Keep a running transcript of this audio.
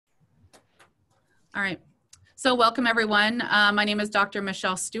All right. So welcome everyone. My name is Dr.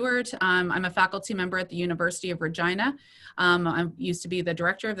 Michelle Stewart. I'm a faculty member at the University of Regina. I used to be the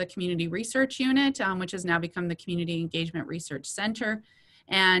director of the Community Research Unit, which has now become the Community Engagement Research Center.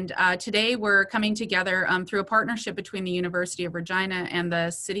 And today we're coming together through a partnership between the University of Regina and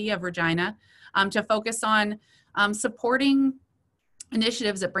the City of Regina to focus on supporting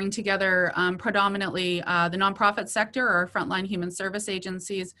initiatives that bring together predominantly the nonprofit sector or frontline human service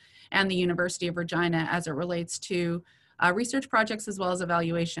agencies and the University of Regina as it relates to research projects as well as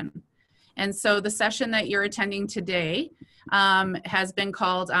evaluation. And so the session that you're attending today has been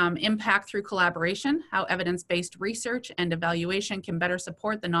called Impact Through Collaboration, How Evidence-Based Research and Evaluation Can Better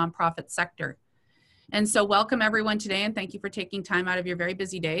Support the Nonprofit Sector. And so welcome everyone today, and thank you for taking time out of your very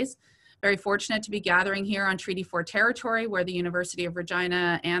busy days. Very fortunate to be gathering here on Treaty 4 territory where the University of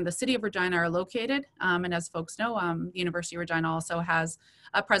Regina and the City of Regina are located. And as folks know, the University of Regina also has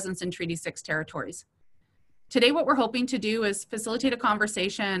a presence in Treaty 6 territories. Today, what we're hoping to do is facilitate a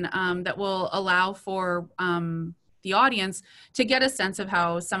conversation that will allow for the audience to get a sense of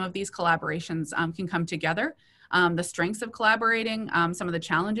how some of these collaborations can come together, the strengths of collaborating, some of the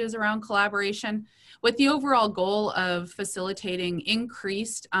challenges around collaboration, with the overall goal of facilitating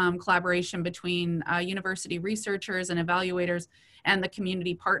increased collaboration between university researchers and evaluators and the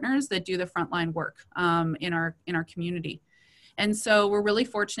community partners that do the frontline work in our community. And so we're really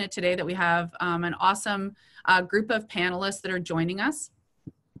fortunate today that we have an awesome group of panelists that are joining us.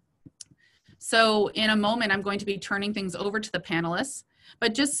 So in a moment, I'm going to be turning things over to the panelists,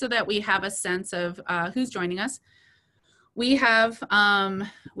 but just so that we have a sense of who's joining us, we have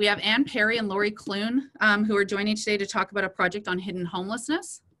Ann Perry and Lori Clune who are joining today to talk about a project on hidden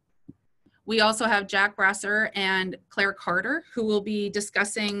homelessness. We also have Jack Brasser and Claire Carter who will be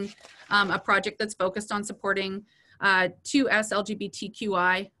discussing a project that's focused on supporting 2S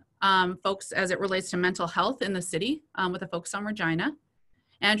LGBTQI folks as it relates to mental health in the city with a focus on Regina.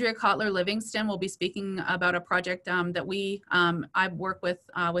 Andrea Kotler Livingston will be speaking about a project that I work with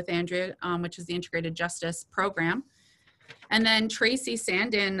Andrea, which is the Integrated Justice Program. And then Tracy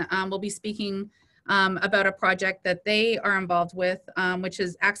Sandin will be speaking about a project that they are involved with, which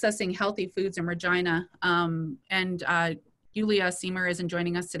is accessing healthy foods in Regina. And Yulia Seymour isn't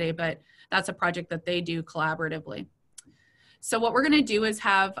joining us today, but that's a project that they do collaboratively. So what we're going to do is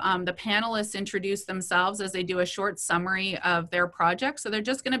have the panelists introduce themselves as they do a short summary of their project. So they're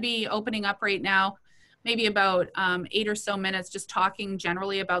just going to be opening up right now, maybe about 8 or so minutes, just talking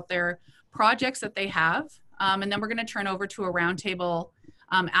generally about their projects that they have. And then we're going to turn over to a roundtable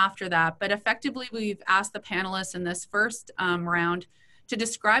after that. But effectively, we've asked the panelists in this first round to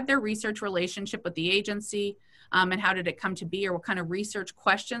describe their research relationship with the agency and how did it come to be, or what kind of research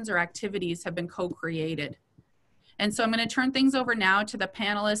questions or activities have been co-created. And so I'm going to turn things over now to the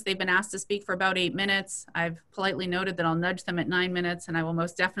panelists. They've been asked to speak for about 8 minutes. I've politely noted that I'll nudge them at 9 minutes, and I will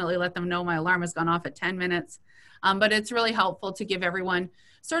most definitely let them know my alarm has gone off at 10 minutes. But it's really helpful to give everyone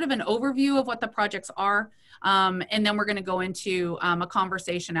sort of an overview of what the projects are. And then we're going to go into a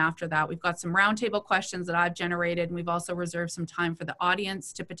conversation after that. We've got some roundtable questions that I've generated, and we've also reserved some time for the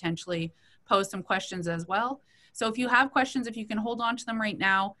audience to potentially pose some questions as well. So if you have questions, if you can hold on to them right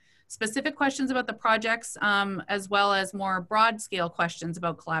now, specific questions about the projects, as well as more broad scale questions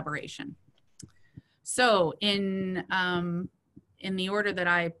about collaboration. So in the order that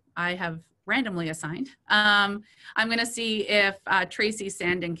I have randomly assigned, I'm going to see if Tracy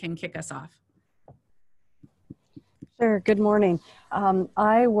Sandin can kick us off. Sure, good morning.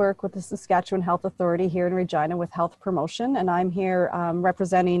 I work with the Saskatchewan Health Authority here in Regina with health promotion, and I'm here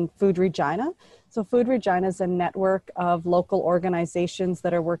representing Food Regina. So Food Regina is a network of local organizations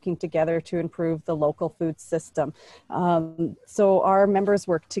that are working together to improve the local food system. So our members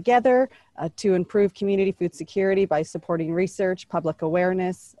work together to improve community food security by supporting research, public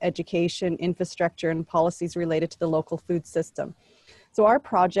awareness, education, infrastructure, and policies related to the local food system. So our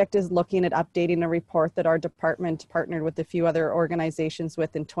project is looking at updating a report that our department partnered with a few other organizations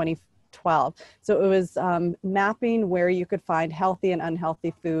with in 2012. So it was mapping where you could find healthy and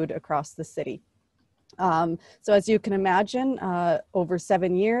unhealthy food across the city. So as you can imagine, over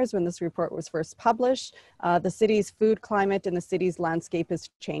 7 years when this report was first published, the city's food climate and the city's landscape has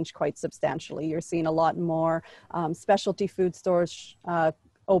changed quite substantially. You're seeing a lot more specialty food stores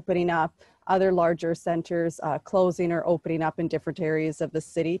opening up, other larger centers closing or opening up in different areas of the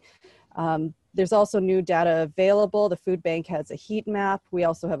city. There's also new data available. The food bank has a heat map. We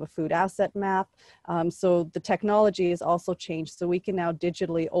also have a food asset map. So the technology has also changed. So we can now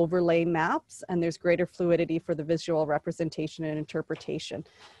digitally overlay maps, and there's greater fluidity for the visual representation and interpretation.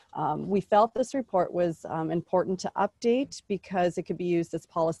 We felt this report was important to update because it could be used as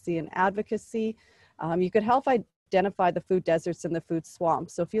policy and advocacy. You could help identify the food deserts and the food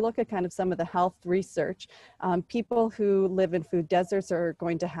swamps. So if you look at kind of some of the health research, people who live in food deserts are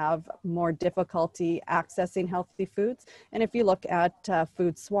going to have more difficulty accessing healthy foods. And if you look at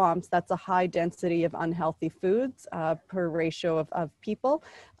food swamps, that's a high density of unhealthy foods per ratio of people.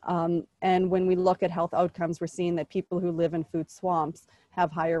 And when we look at health outcomes, we're seeing that people who live in food swamps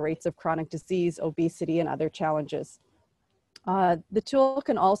have higher rates of chronic disease, obesity, and other challenges. The tool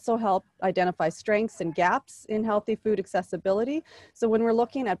can also help identify strengths and gaps in healthy food accessibility. So when we're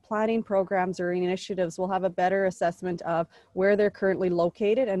looking at planning programs or initiatives, we'll have a better assessment of where they're currently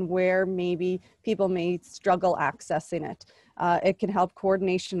located and where maybe people may struggle accessing it. It can help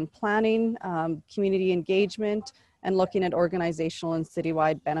coordination and planning, community engagement, and looking at organizational and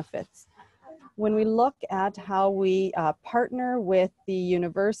citywide benefits. When we look at how we partner with the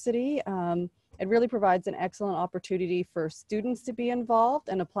university, it really provides an excellent opportunity for students to be involved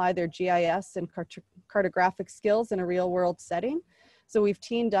and apply their GIS and cartographic skills in a real world setting. So we've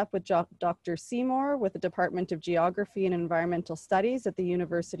teamed up with Dr. Seymour with the Department of Geography and Environmental Studies at the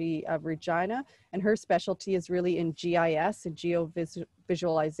University of Regina, and her specialty is really in GIS and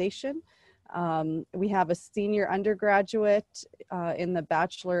geovisualization. We have a senior undergraduate in the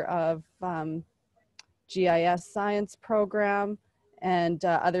Bachelor of GIS Science program, and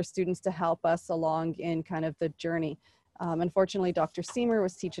other students to help us along in kind of the journey. Unfortunately, Dr. Seymour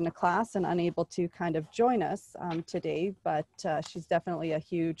was teaching a class and unable to kind of join us today, but she's definitely a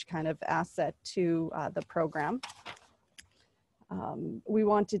huge kind of asset to the program. We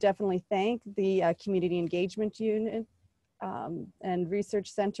want to definitely thank the Community Engagement Unit and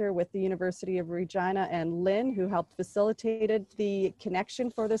Research Center with the University of Regina and Lynn, who helped facilitated the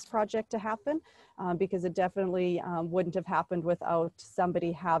connection for this project to happen, because it definitely wouldn't have happened without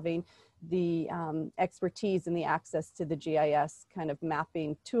somebody having the expertise and the access to the GIS kind of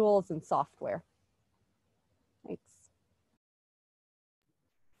mapping tools and software. Thanks.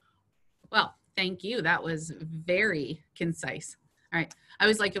 Well, thank you. That was very concise. All right. I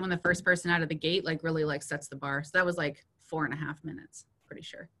always like it when the first person out of the gate like really like sets the bar. So that was like 4.5 minutes, pretty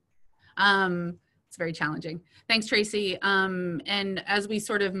sure. It's very challenging. Thanks, Tracy. And as we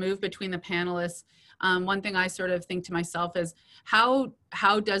sort of move between the panelists, one thing I sort of think to myself is how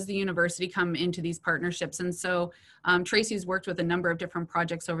does the university come into these partnerships? And so Tracy's worked with a number of different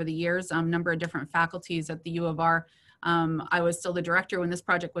projects over the years, number of different faculties at the U of R. I was still the director when this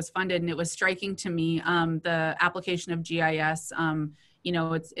project was funded, and it was striking to me, the application of GIS. You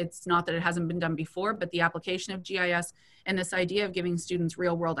know, it's not that it hasn't been done before, but the application of GIS and this idea of giving students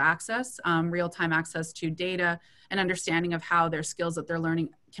real world access, real-time access to data and understanding of how their skills that they're learning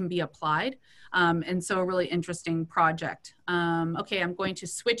can be applied. And so a really interesting project. Okay, I'm going to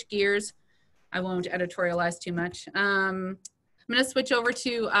switch gears. I won't editorialize too much. I'm going to switch over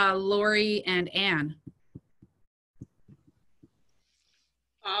to Lori and Anne.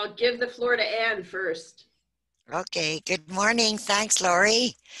 I'll give the floor to Anne first. Okay, good morning. Thanks,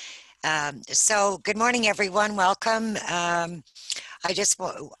 Lori. So good morning, everyone. Welcome. Our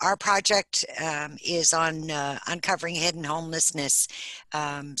project is on uncovering hidden homelessness.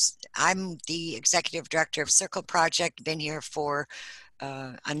 I'm the executive director of Circle Project, been here for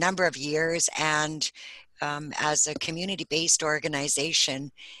a number of years, and as a community-based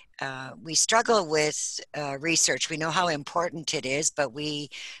organization, we struggle with research. We know how important it is, but we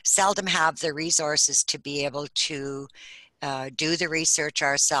seldom have the resources to be able to do the research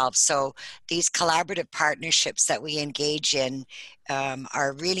ourselves. So these collaborative partnerships that we engage in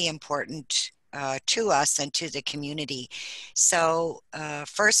are really important to us and to the community. So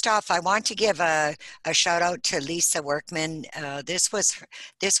first off, I want to give a shout out to Lisa Workman. This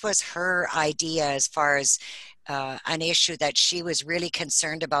was her idea as far as an issue that she was really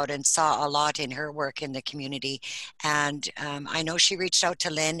concerned about and saw a lot in her work in the community. And I know she reached out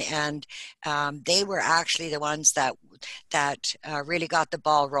to Lynn, and they were actually the ones that really got the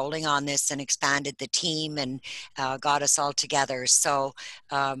ball rolling on this and expanded the team and got us all together. So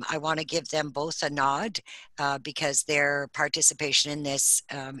I want to give them both a nod because their participation in this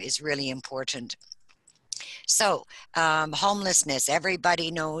is really important. So homelessness,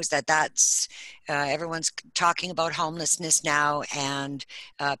 everybody knows that's, everyone's talking about homelessness now, and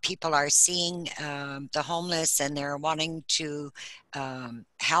people are seeing the homeless and they're wanting to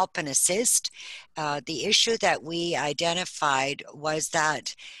help and assist. The issue that we identified was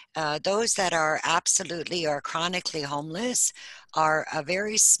that those that are absolutely or chronically homeless are a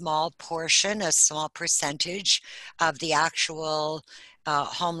very small portion, a small percentage of the actual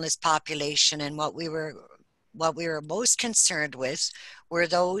homeless population. And what we were what we were most concerned with were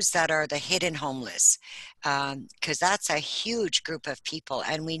those that are the hidden homeless, because that's a huge group of people.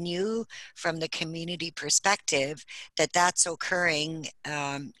 And we knew from the community perspective that that's occurring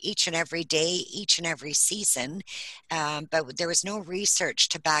each and every day, each and every season. But there was no research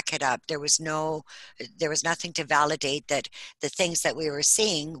to back it up. There was nothing to validate that the things that we were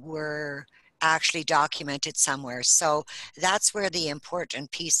seeing were actually documented somewhere. So that's where the important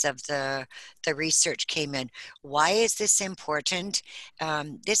piece of the research came in. Why is this important?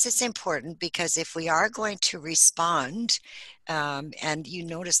 This is important because if we are going to respond, and you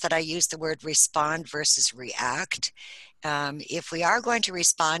notice that I use the word respond versus react, if we are going to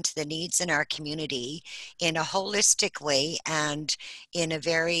respond to the needs in our community in a holistic way and in a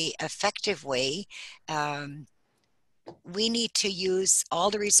very effective way, we need to use all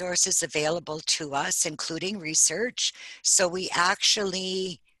the resources available to us, including research, so we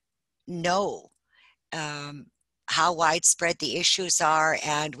actually know how widespread the issues are,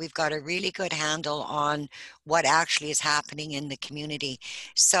 and we've got a really good handle on what actually is happening in the community.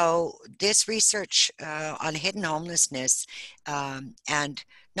 So this research on hidden homelessness, and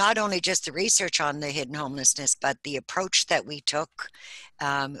not only just the research on the hidden homelessness, but the approach that we took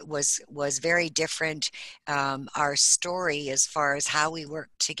was very different. Our story, as far as how we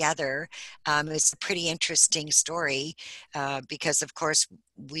worked together, is a pretty interesting story because, of course,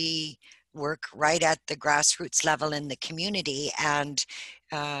 we work right at the grassroots level in the community. And,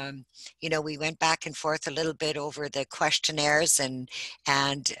 we went back and forth a little bit over the questionnaires, and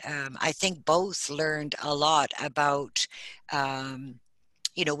I think both learned a lot about,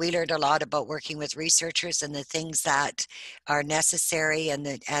 we learned a lot about working with researchers and the things that are necessary and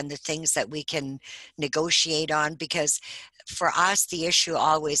the things that we can negotiate on, because for us, the issue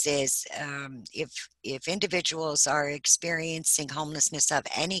always is if individuals are experiencing homelessness of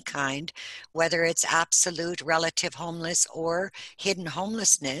any kind, whether it's absolute relative homeless or hidden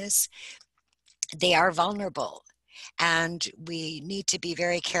homelessness, they are vulnerable. And we need to be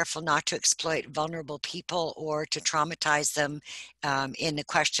very careful not to exploit vulnerable people or to traumatize them in the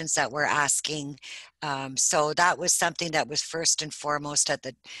questions that we're asking. So that was something that was first and foremost at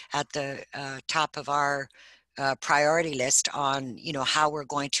the top of our priority list on, how we're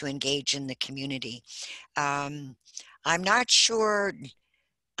going to engage in the community. I'm not sure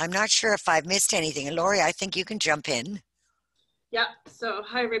if I've missed anything. And Lori, I think you can jump in. Yeah, so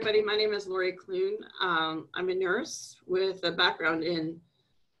hi everybody, my name is Lori Clune. I'm a nurse with a background in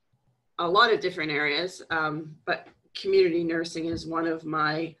a lot of different areas, but community nursing is one of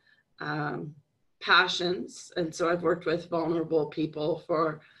my passions. And so I've worked with vulnerable people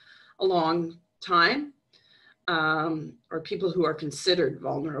for a long time, or people who are considered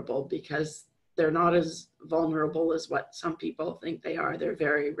vulnerable because they're not as vulnerable as what some people think they are. They're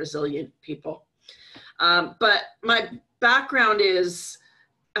very resilient people. But my background is,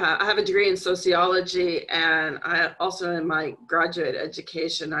 I have a degree in sociology, and I also in my graduate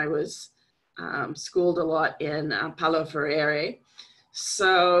education, I was schooled a lot in Paulo Freire.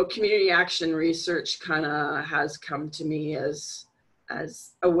 So community action research kind of has come to me as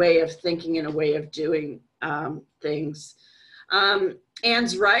a way of thinking and a way of doing things.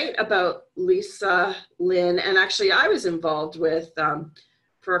 Anne's right about Lisa Lynn, and actually I was involved with,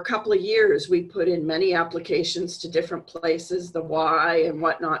 for a couple of years, we put in many applications to different places, the Y and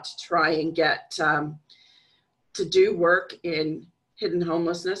whatnot, to try and get to do work in hidden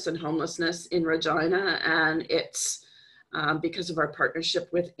homelessness and homelessness in Regina. And it's because of our partnership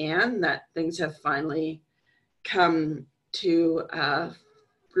with Anne that things have finally come to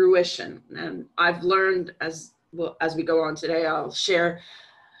fruition. And I've learned, as we go on today, I'll share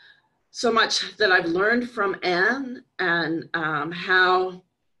so much that I've learned from Anne, and how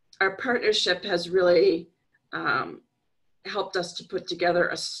our partnership has really helped us to put together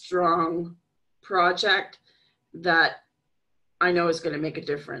a strong project that I know is going to make a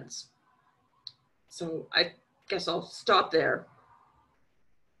difference. So I guess I'll stop there.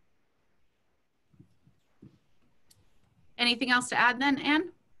 Anything else to add then,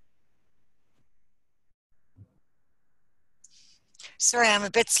 Anne? Sorry, I'm a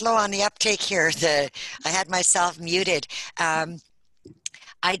bit slow on the uptake here. I had myself muted.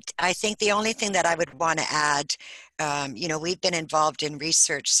 I think the only thing that I would want to add, we've been involved in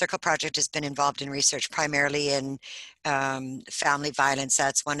research. Circle Project has been involved in research primarily in family violence.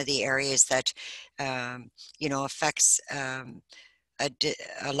 That's one of the areas that, affects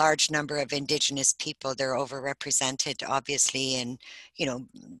a large number of Indigenous people. They're overrepresented, obviously, in,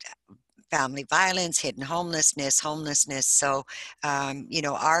 family violence, hidden homelessness. So, you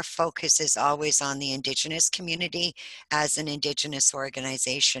know, our focus is always on the Indigenous community as an Indigenous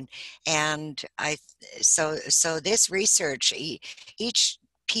organization. And so this research, each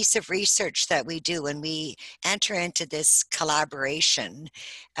piece of research that we do when we enter into this collaboration,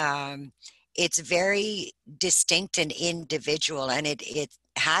 it's very distinct and individual, and it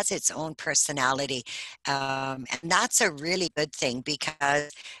has its own personality, and that's a really good thing,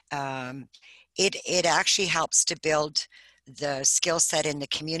 because it actually helps to build the skill set in the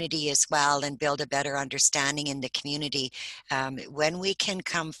community as well, and build a better understanding in the community. When we can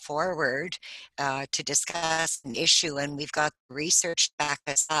come forward to discuss an issue and we've got research to back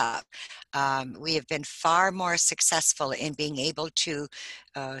us up, we have been far more successful in being able to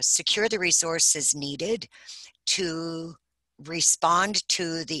secure the resources needed to respond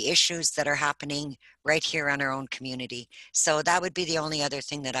to the issues that are happening right here in our own community. So that would be the only other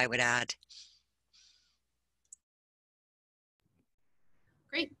thing that I would add.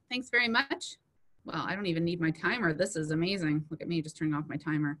 Great, thanks very much. Well, I don't even need my timer. This is amazing. Look at me just turning off my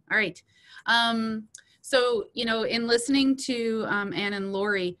timer. All right. So, you know, in listening to Anne and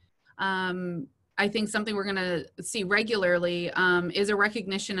Lori, I think something we're going to see regularly is a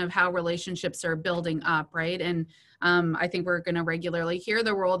recognition of how relationships are building up, right? And I think we're going to regularly hear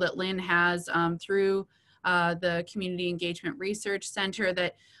the role that Lynn has through the Community Engagement Research Center,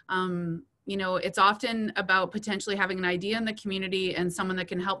 that you know, it's often about potentially having an idea in the community and someone that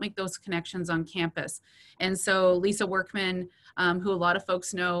can help make those connections on campus. And so Lisa Workman, who a lot of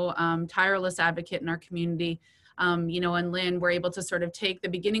folks know, tireless advocate in our community, you know, and Lynn were able to sort of take the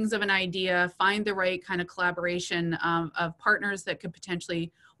beginnings of an idea, find the right kind of collaboration of partners that could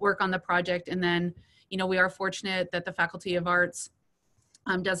potentially work on the project. And then, you know, we are fortunate that the Faculty of Arts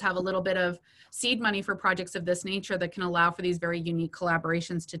does have a little bit of seed money for projects of this nature that can allow for these very unique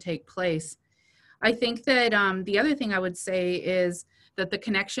collaborations to take place. I think that the other thing I would say is that the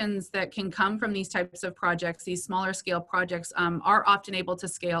connections that can come from these types of projects, these smaller scale projects, are often able to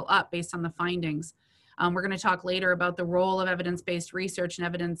scale up based on the findings. We're going to talk later about the role of evidence-based research and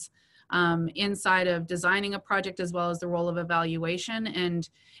evidence inside of designing a project, as well as the role of evaluation.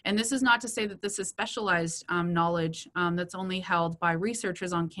 And this is not to say that this is specialized knowledge that's only held by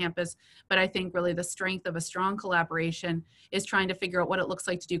researchers on campus, but I think really the strength of a strong collaboration is trying to figure out what it looks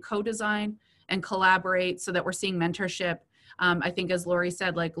like to do co-design and collaborate so that we're seeing mentorship. I think, as Lori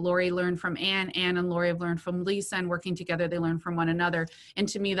said, like Lori learned from Anne and Lori have learned from Lisa, and working together, they learn from one another. And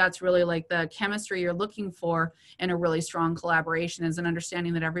to me, that's really like the chemistry you're looking for in a really strong collaboration, is an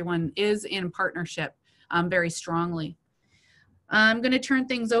understanding that everyone is in partnership very strongly. I'm going to turn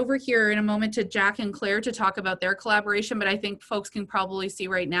things over here in a moment to Jack and Claire to talk about their collaboration, but I think folks can probably see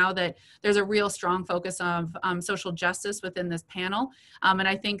right now that there's a real strong focus of social justice within this panel. And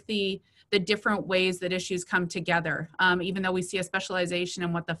I think the different ways that issues come together, even though we see a specialization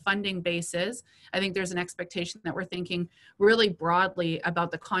in what the funding base is, I think there's an expectation that we're thinking really broadly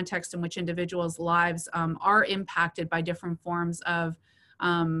about the context in which individuals' lives are impacted by different forms of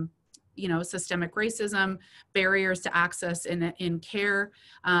you know, systemic racism, barriers to access in care.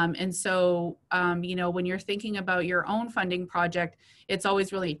 And so, you know, when you're thinking about your own funding project, it's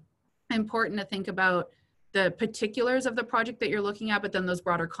always really important to think about the particulars of the project that you're looking at, but then those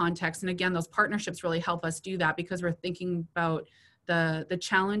broader contexts. And again, those partnerships really help us do that, because we're thinking about the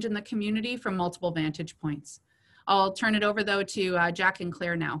challenge in the community from multiple vantage points. I'll turn it over though to Jack and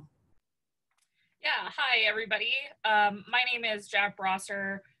Claire now. Yeah, hi everybody. My name is Jack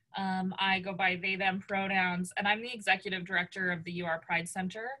Brosser. I go by they, them pronouns, and I'm the executive director of the UR Pride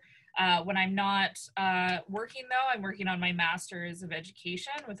Center. When I'm not working though, I'm working on my Master's of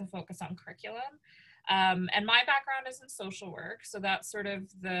Education with a focus on curriculum. And my background is in social work, so that's sort of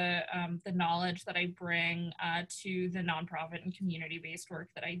the knowledge that I bring to the nonprofit and community-based work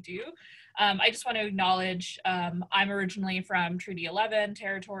that I do. I just want to acknowledge I'm originally from Treaty 11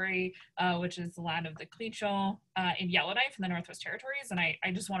 territory, which is the land of the Clicho in Yellowknife in the Northwest Territories, and I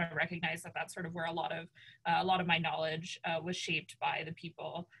just want to recognize that that's sort of where a lot of my knowledge was shaped by the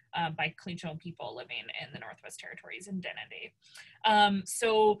people, by Clicho people living in the Northwest Territories in Denendeh.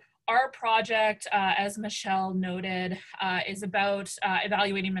 So our project, as Michelle noted, is about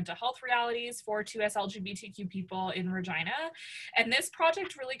evaluating mental health realities for 2S LGBTQ people in Regina. And this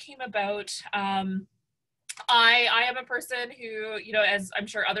project really came about I am a person who, you know, as I'm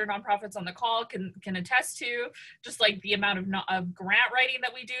sure other nonprofits on the call can attest to, just like the amount of grant writing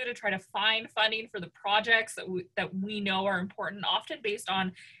that we do to try to find funding for the projects that we know are important, often based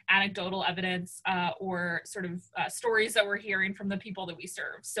on anecdotal evidence or sort of stories that we're hearing from the people that we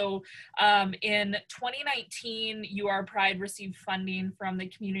serve. So in 2019, UR Pride received funding from the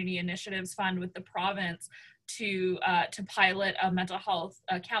Community Initiatives Fund with the province to pilot a mental health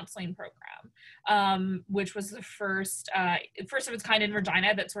counseling program, which was the first of its kind in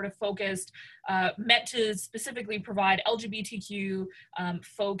Regina that sort of focused, meant to specifically provide LGBTQ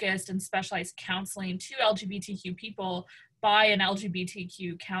focused and specialized counseling to LGBTQ people by an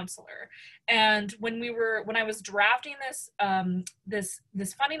LGBTQ counselor. And when I was drafting this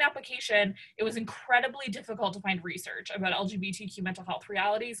funding application, it was incredibly difficult to find research about LGBTQ mental health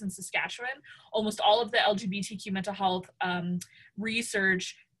realities in Saskatchewan. Almost all of the LGBTQ mental health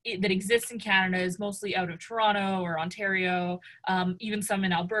research that exists in Canada is mostly out of Toronto or Ontario, even some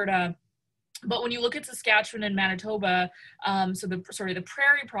in Alberta. But when you look at Saskatchewan and Manitoba, so the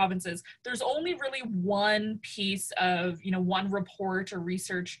prairie provinces, there's only really one piece of, one report or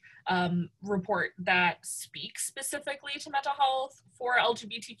research report that speaks specifically to mental health for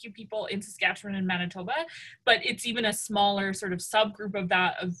LGBTQ people in Saskatchewan and Manitoba, but it's even a smaller sort of subgroup of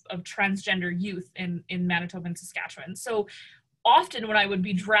that of transgender youth in Manitoba and Saskatchewan. So often when I would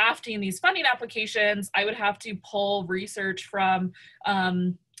be drafting these funding applications, I would have to pull research from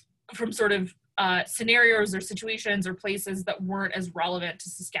sort of scenarios or situations or places that weren't as relevant to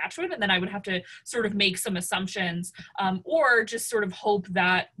Saskatchewan. And then I would have to sort of make some assumptions or just sort of hope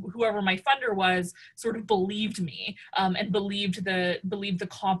that whoever my funder was sort of believed me and believed the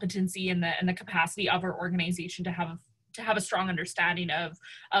competency and the capacity of our organization to have a strong understanding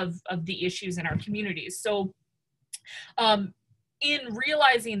of the issues in our communities. So in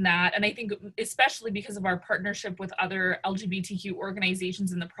realizing that, and I think especially because of our partnership with other LGBTQ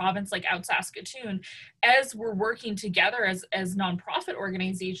organizations in the province like Out Saskatoon, as we're working together as nonprofit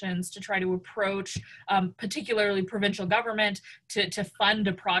organizations to try to approach particularly provincial government to fund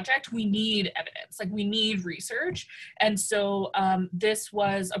a project, we need evidence, like we need research. And so this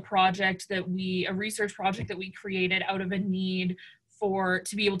was a research project that we created out of a need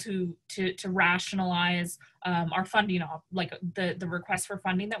to be able to rationalize our funding, like the request for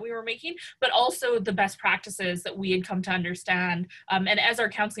funding that we were making, but also the best practices that we had come to understand. And as our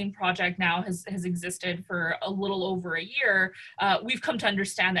counseling project now has existed for a little over a year, we've come to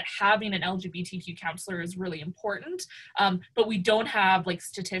understand that having an LGBTQ counselor is really important, but we don't have like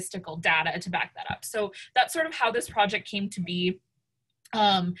statistical data to back that up. So that's sort of how this project came to be.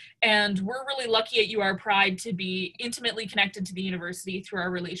 And we're really lucky at UR Pride to be intimately connected to the university through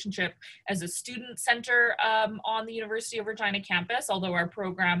our relationship as a student center on the University of Regina campus, although our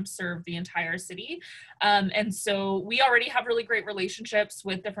programs serve the entire city. And so we already have really great relationships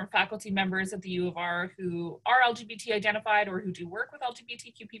with different faculty members at the U of R who are LGBT identified or who do work with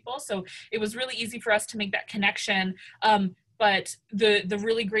LGBTQ people. So it was really easy for us to make that connection. But the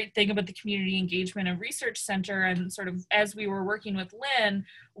really great thing about the Community Engagement and Research Center, and sort of as we were working with Lynn,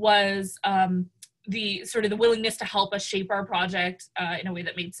 was the willingness to help us shape our project in a way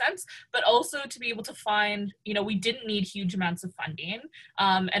that made sense, but also to be able to find, we didn't need huge amounts of funding.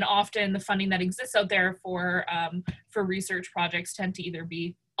 And often the funding that exists out there for research projects tend to either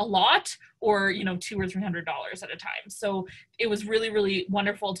be a lot or $200 or $300 at a time. So it was really, really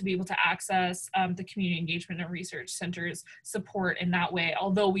wonderful to be able to access the Community Engagement and Research Center's support in that way,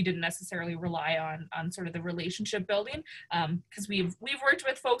 although we didn't necessarily rely on sort of the relationship building, because we've worked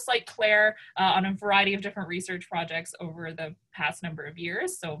with folks like Claire on a variety of different research projects over the past number of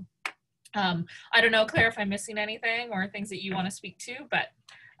years. So I don't know, Claire, if I'm missing anything or things that you want to speak to, but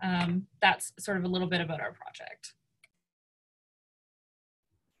that's sort of a little bit about our project.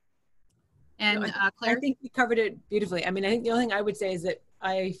 And Claire? I think you covered it beautifully. I mean, I think the only thing I would say is that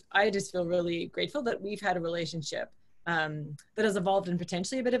I just feel really grateful that we've had a relationship that has evolved in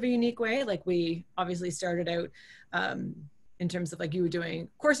potentially a bit of a unique way. Like we obviously started out in terms of like you were doing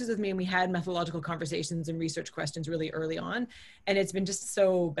courses with me and we had methodological conversations and research questions really early on. And it's been just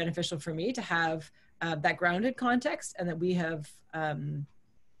so beneficial for me to have that grounded context and that we have,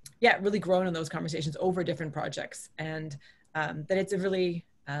 really grown in those conversations over different projects and that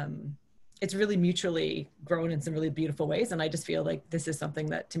it's really mutually grown in some really beautiful ways. And I just feel like this is something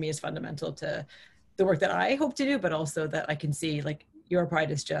that to me is fundamental to the work that I hope to do, but also that I can see like UR Pride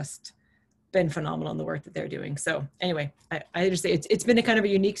has just been phenomenal in the work that they're doing. So anyway, I just say it's been a kind of a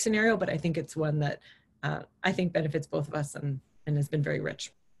unique scenario, but I think it's one that I think benefits both of us and has been very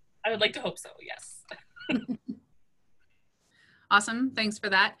rich. I would like to hope so, yes. Awesome, thanks for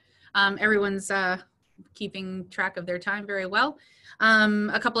that. Everyone's keeping track of their time very well.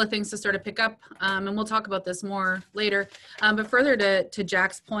 A couple of things to sort of pick up, and we'll talk about this more later. But further to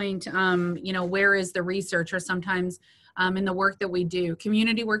Jack's point, you know, where is the research, or sometimes in the work that we do,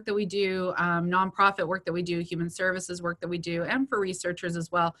 community work that we do, nonprofit work that we do, human services work that we do, and for researchers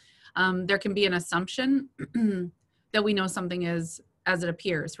as well, there can be an assumption that we know something is as it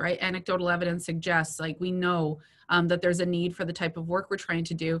appears, right? Anecdotal evidence suggests, like, we know that there's a need for the type of work we're trying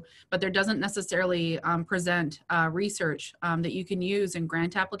to do, but there doesn't necessarily present research that you can use in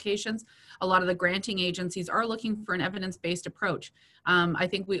grant applications. A lot of the granting agencies are looking for an evidence-based approach. I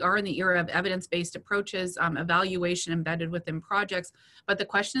think we are in the era of evidence-based approaches, evaluation embedded within projects, but the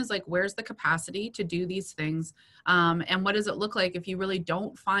question is, like, where's the capacity to do these things? And what does it look like if you really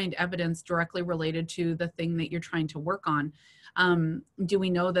don't find evidence directly related to the thing that you're trying to work on? Do we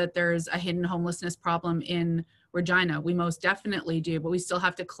know that there's a hidden homelessness problem in Regina? We most definitely do, but we still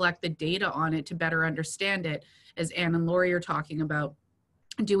have to collect the data on it to better understand it, as Anne and Lori are talking about.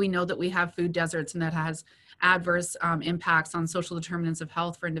 Do we know that we have food deserts and that has adverse impacts on social determinants of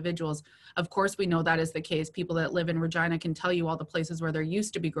health for individuals? Of course, we know that is the case. People that live in Regina can tell you all the places where there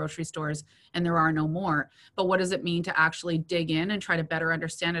used to be grocery stores and there are no more. But what does it mean to actually dig in and try to better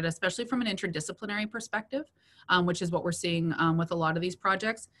understand it, especially from an interdisciplinary perspective, which is what we're seeing with a lot of these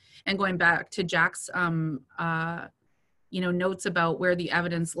projects? And going back to Jack's notes about where the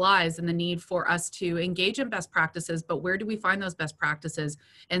evidence lies and the need for us to engage in best practices, but where do we find those best practices?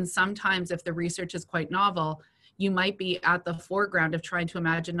 And sometimes if the research is quite novel, you might be at the foreground of trying to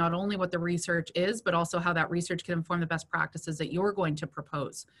imagine not only what the research is, but also how that research can inform the best practices that you're going to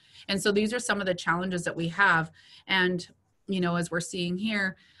propose. And so these are some of the challenges that we have. And, you know, as we're seeing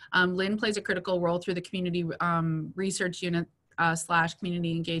here, Lynn plays a critical role through the community research unit /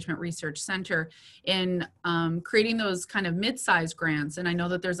 Community Engagement Research Center in creating those kind of mid-sized grants. And I know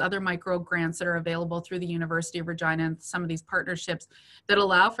that there's other micro grants that are available through the University of Regina and some of these partnerships that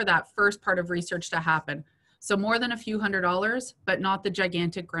allow for that first part of research to happen. So more than a few $100s, but not the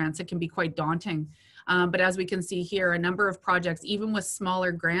gigantic grants. It can be quite daunting. But as we can see here, a number of projects, even with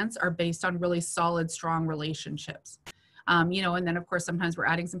smaller grants, are based on really solid, strong relationships. And then of course, sometimes we're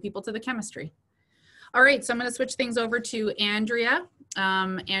adding some people to the chemistry. All right, so I'm going to switch things over to Andrea.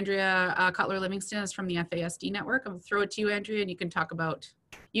 Andrea Cotler-Livingston is from the FASD network. I'll throw it to you, Andrea, and you can talk about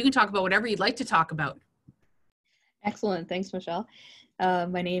whatever you'd like to talk about. Excellent, thanks, Michelle.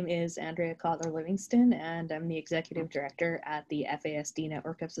 My name is Andrea Cotler-Livingston, and I'm the executive director at the FASD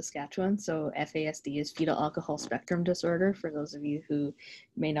network of Saskatchewan. So FASD is fetal alcohol spectrum disorder, for those of you who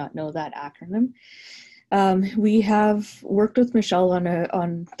may not know that acronym. We have worked with Michelle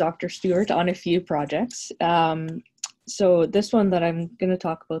on Dr. Stewart on a few projects. So this one that I'm going to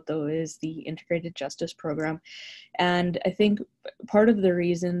talk about, though, is the Integrated Justice Program. And I think part of the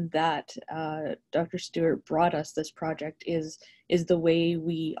reason that Dr. Stewart brought us this project is the way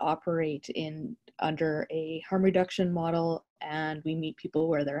we operate under a harm reduction model, and we meet people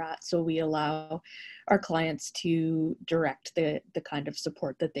where they're at. So we allow our clients to direct the kind of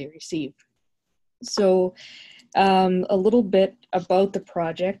support that they receive. So a little bit about the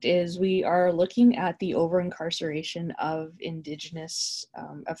project is we are looking at the over-incarceration of Indigenous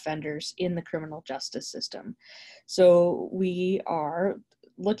offenders in the criminal justice system. So we are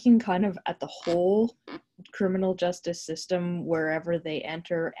looking kind of at the whole criminal justice system wherever they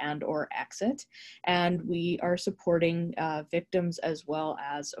enter and or exit, and we are supporting victims as well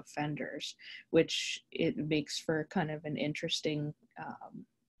as offenders, which it makes for kind of an interesting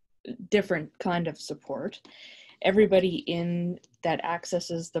different kind of support. Everybody that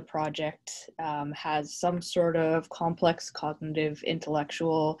accesses the project has some sort of complex cognitive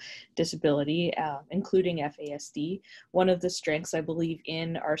intellectual disability, including FASD. One of the strengths I believe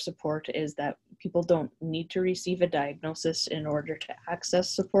in our support is that people don't need to receive a diagnosis in order to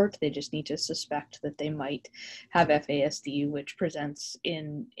access support. They just need to suspect that they might have FASD, which presents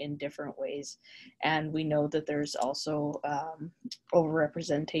in different ways. And we know that there's also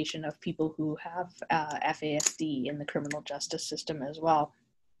overrepresentation of people who have FASD in the criminal justice system as well.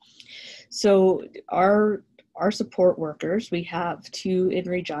 So our support workers, we have 2 in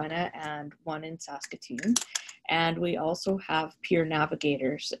Regina and 1 in Saskatoon. And we also have peer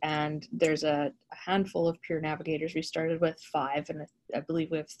navigators, and there's a handful of peer navigators. We started with 5, and I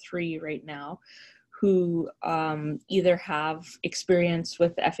believe we have 3 right now, who either have experience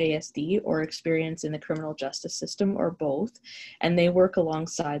with FASD or experience in the criminal justice system, or both. And they work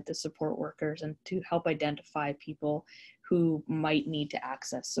alongside the support workers and to help identify people who might need to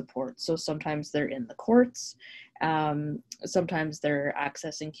access support. So sometimes they're in the courts, sometimes they're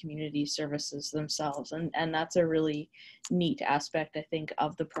accessing community services themselves. And that's a really neat aspect, I think,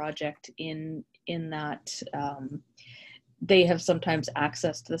 of the project in that they have sometimes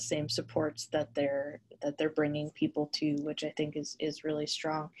accessed the same supports that they're bringing people to, which I think is really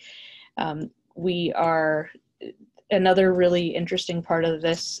strong. We are, another really interesting part of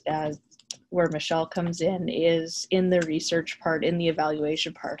this, where Michelle comes in, is in the research part, in the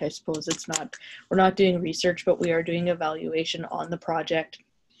evaluation part. I suppose we're not doing research, but we are doing evaluation on the project.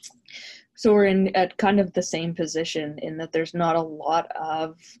 So we're in at kind of the same position in that there's not a lot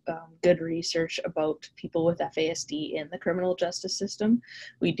of good research about people with FASD in the criminal justice system.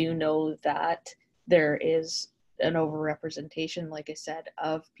 We do know that there is an overrepresentation, like I said,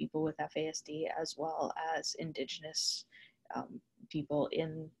 of people with FASD as well as Indigenous people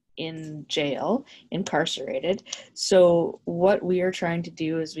in jail, incarcerated. So what we are trying to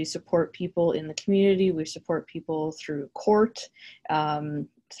do is we support people in the community, we support people through court,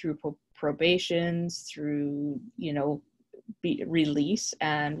 through probations, through, release.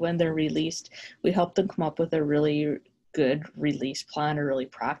 And when they're released, we help them come up with a really good release plan, a really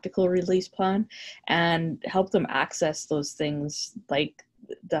practical release plan, and help them access those things like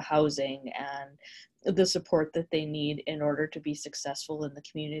the housing and the support that they need in order to be successful in the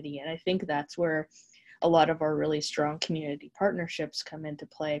community. And I think that's where a lot of our really strong community partnerships come into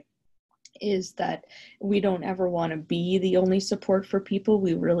play, is that we don't ever want to be the only support for people.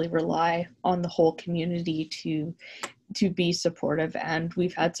 We really rely on the whole community to be supportive, and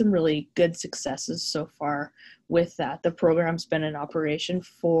we've had some really good successes so far with that. The program's been in operation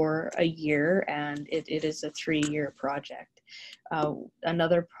for a year, and it is a 3-year project.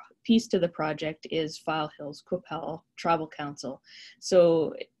 Another piece to the project is File Hills Qu'Appelle Tribal Council.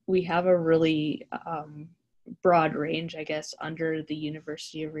 So we have a really broad range, I guess, under the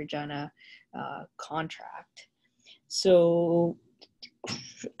University of Regina contract. So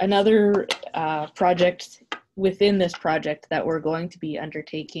another project within this project that we're going to be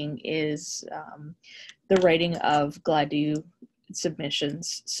undertaking is the writing of GLADU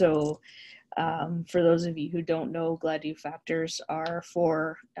submissions. So for those of you who don't know, GLADU factors are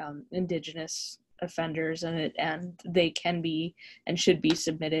for Indigenous offenders, and they can be and should be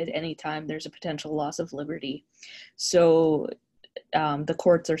submitted anytime there's a potential loss of liberty. So the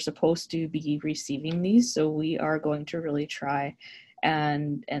courts are supposed to be receiving these, so we are going to really try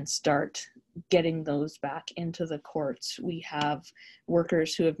and start getting those back into the courts. We have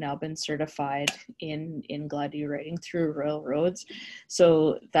workers who have now been certified in GLADU writing through Royal Roads.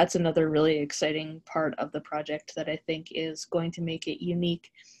 So that's another really exciting part of the project that I think is going to make it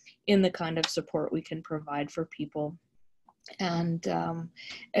unique in the kind of support we can provide for people, and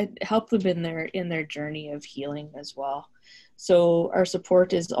help them in their journey of healing as well. So our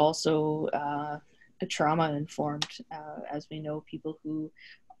support is also trauma informed, as we know people who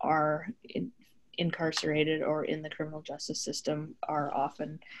are incarcerated or in the criminal justice system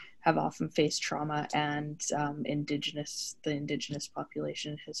have often faced trauma, and the Indigenous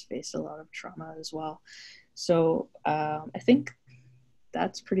population has faced a lot of trauma as well. So I think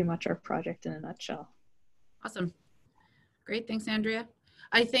that's pretty much our project in a nutshell. Awesome. Great. Thanks, Andrea.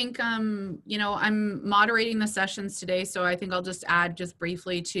 I think, I'm moderating the sessions today, so I think I'll just add just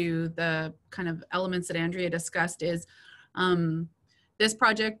briefly to the kind of elements that Andrea discussed is this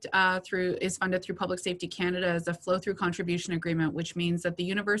project is funded through Public Safety Canada as a flow-through contribution agreement, which means that the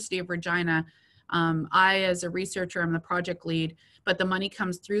University of Regina, I as a researcher, I'm the project lead, but the money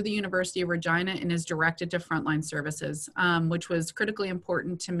comes through the University of Regina and is directed to frontline services, which was critically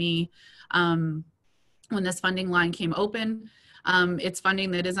important to me when this funding line came open. It's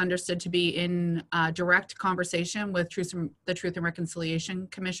funding that is understood to be in direct conversation with the Truth and Reconciliation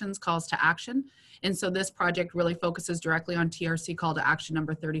Commission's calls to action. And so this project really focuses directly on TRC call to action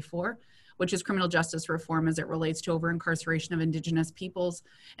number 34, which is criminal justice reform as it relates to over-incarceration of Indigenous peoples,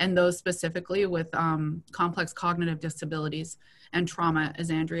 and those specifically with complex cognitive disabilities and trauma, as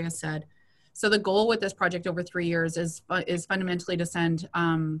Andrea said. So the goal with this project over 3 years is fundamentally to send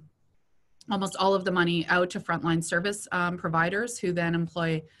almost all of the money out to frontline service providers who then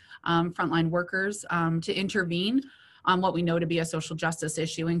employ frontline workers to intervene on what we know to be a social justice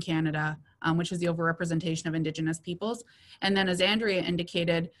issue in Canada, which is the overrepresentation of Indigenous peoples. And then as Andrea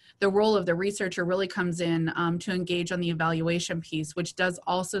indicated, the role of the researcher really comes in to engage on the evaluation piece, which does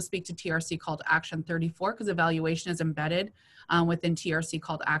also speak to TRC Call to Action 34, because evaluation is embedded within TRC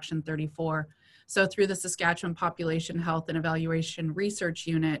Call to Action 34. So through the Saskatchewan Population Health and Evaluation Research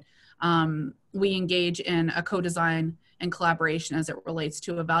Unit, we engage in a co-design and collaboration as it relates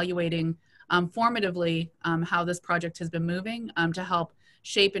to evaluating formatively how this project has been moving to help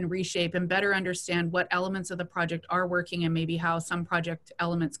shape and reshape and better understand what elements of the project are working and maybe how some project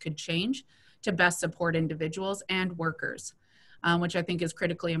elements could change to best support individuals and workers, which I think is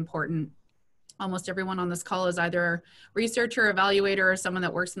critically important. Almost everyone on this call is either a researcher, evaluator, or someone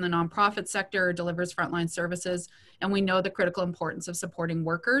that works in the nonprofit sector or delivers frontline services. And we know the critical importance of supporting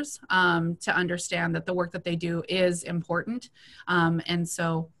workers to understand that the work that they do is important. And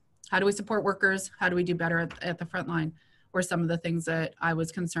so how do we support workers? How do we do better at the front line? Were some of the things that I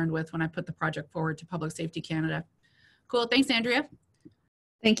was concerned with when I put the project forward to Public Safety Canada. Cool, thanks, Andrea.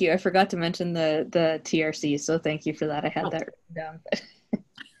 Thank you. I forgot to mention the TRC, so thank you for that. I had that written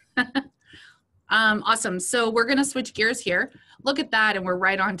down. Awesome. So we're going to switch gears here. Look at that, and we're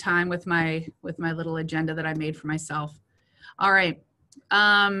right on time with my little agenda that I made for myself. All right. So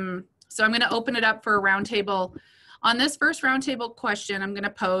I'm going to open it up for a roundtable. On this first roundtable question I'm going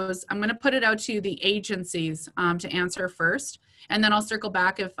to put it out to the agencies to answer first, and then I'll circle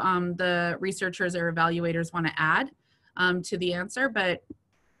back if the researchers or evaluators want to add to the answer. But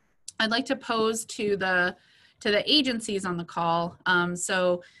I'd like to pose to the agencies on the call.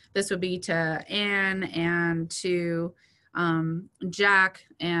 So this would be to Anne and to Jack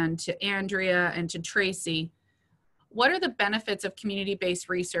and to Andrea and to Tracy. What are the benefits of community-based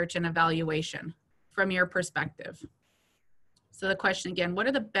research and evaluation from your perspective? So the question again, what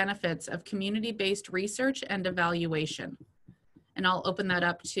are the benefits of community-based research and evaluation? And I'll open that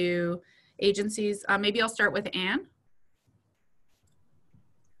up to agencies. Maybe I'll start with Anne.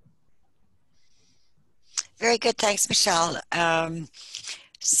 Very good, thanks, Michelle.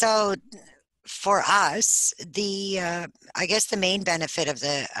 So for us, I guess the main benefit of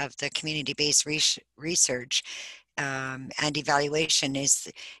the community-based research and evaluation is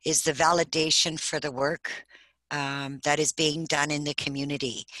the validation for the work that is being done in the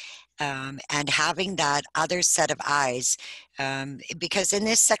community, and having that other set of eyes, because in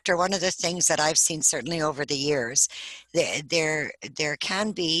this sector, one of the things that I've seen certainly over the years, there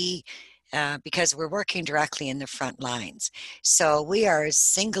can be, because we're working directly in the front lines. So we are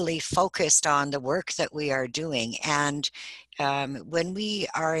singly focused on the work that we are doing. And when we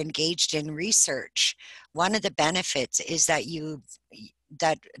are engaged in research, one of the benefits is that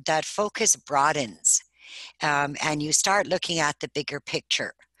that focus broadens, and you start looking at the bigger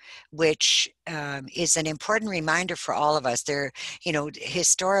picture, which is an important reminder for all of us. There,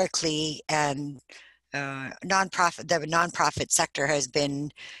 historically, and the nonprofit sector has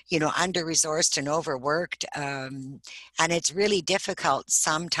been, under-resourced and overworked, and it's really difficult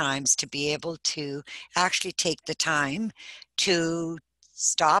sometimes to be able to actually take the time to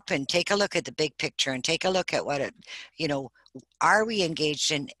stop and take a look at the big picture and take a look at are we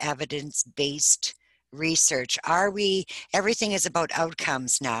engaged in evidence-based research? Everything is about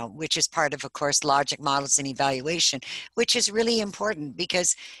outcomes now, which is part of course, logic models and evaluation, which is really important,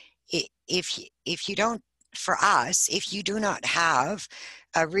 because if you don't, for us, if you do not have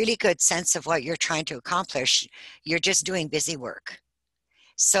a really good sense of what you're trying to accomplish, you're just doing busy work.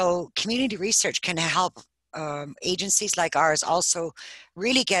 So community research can help agencies like ours also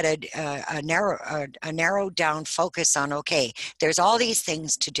really get a narrowed down focus on, okay, there's all these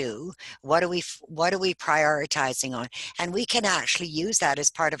things to do. What are we prioritizing on? And we can actually use that as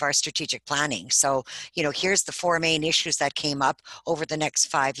part of our strategic planning. So, here's the 4 main issues that came up over the next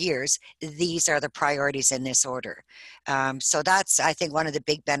 5 years. These are the priorities in this order. So that's, I think, one of the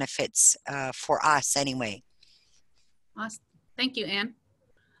big benefits for us anyway. Awesome. Thank you, Anne.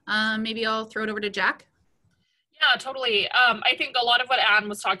 Maybe I'll throw it over to Jack. Yeah, totally. I think a lot of what Anne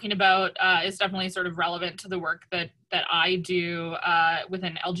was talking about is definitely sort of relevant to the work that I do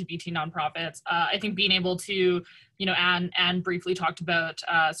within LGBT nonprofits. I think being able to, Anne briefly talked about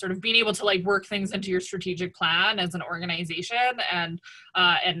sort of being able to work things into your strategic plan as an organization and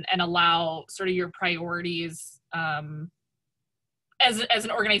allow sort of your priorities. As an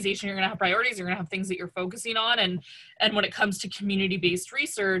organization, you're going to have priorities, you're going to have things that you're focusing on. And when it comes to community-based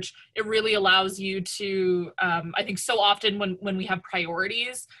research, it really allows you to, I think so often when we have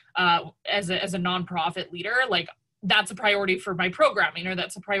priorities as a nonprofit leader, that's a priority for my programming, or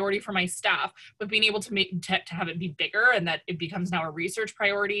that's a priority for my staff, but being able to have it be bigger and that it becomes now a research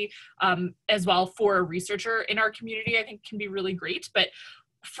priority as well for a researcher in our community, I think can be really great. But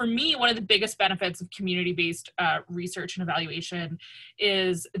for me, one of the biggest benefits of community-based research and evaluation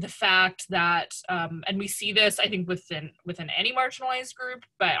is the fact that, and we see this, I think, within any marginalized group,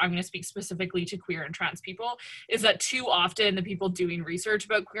 but I'm going to speak specifically to queer and trans people, is that too often the people doing research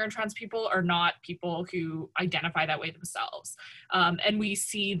about queer and trans people are not people who identify that way themselves. And we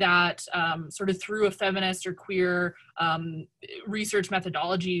see that sort of through a feminist or queer research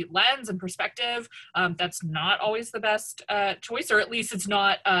methodology lens and perspective, that's not always the best choice, or at least it's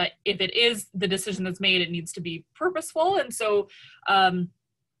not, if it is the decision that's made, it needs to be purposeful. And so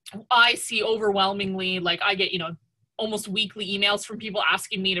I see overwhelmingly, like I get, almost weekly emails from people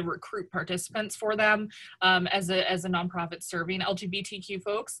asking me to recruit participants for them as a nonprofit serving LGBTQ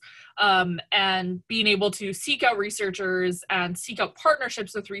folks, and being able to seek out researchers and seek out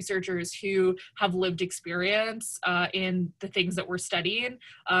partnerships with researchers who have lived experience in the things that we're studying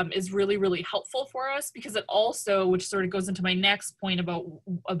is really, really helpful for us, because it also, which sort of goes into my next point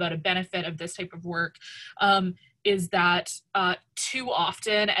about a benefit of this type of work, is that too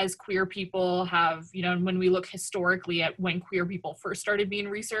often as queer people have, when we look historically at when queer people first started being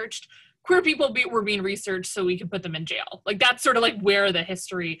researched, queer people were being researched so we could put them in jail. Like that's sort of like where the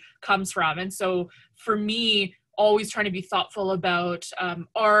history comes from. And so for me, always trying to be thoughtful about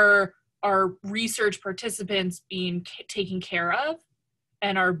our research participants being taken care of,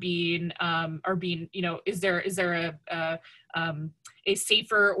 and are being, is there a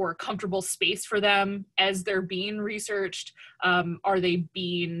safer or comfortable space for them as they're being researched? Are they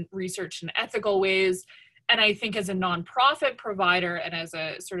being researched in ethical ways? And I think as a nonprofit provider and as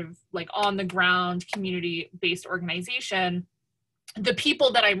a sort of like on the ground community-based organization, the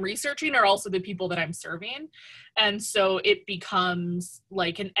people that I'm researching are also the people that I'm serving. And so it becomes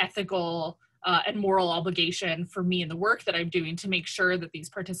like an ethical and moral obligation for me in the work that I'm doing to make sure that these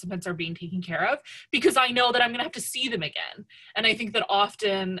participants are being taken care of, because I know that I'm going to have to see them again. And I think that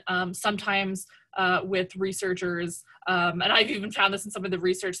often, sometimes with researchers, and I've even found this in some of the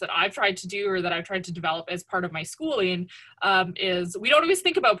research that I've tried to do or that I've tried to develop as part of my schooling, is we don't always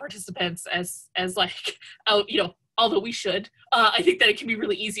think about participants as like, although we should. I think that it can be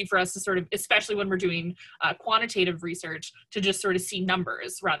really easy for us to sort of, especially when we're doing quantitative research, to just sort of see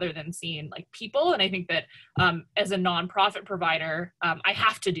numbers rather than seeing like people. And I think that as a nonprofit provider, I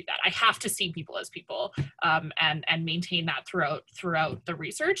have to do that. I have to see people as people and maintain that throughout the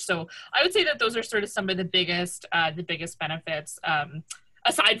research. So I would say that those are sort of some of the biggest benefits,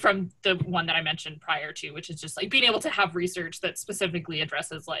 aside from the one that I mentioned prior to, which is just like being able to have research that specifically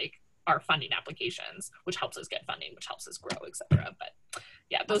addresses like our funding applications, which helps us get funding, which helps us grow, etc. But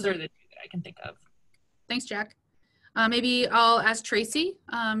yeah, those are the two that I can think of. Thanks, Jack. Maybe I'll ask Tracy,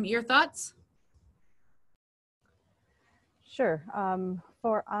 your thoughts? Sure.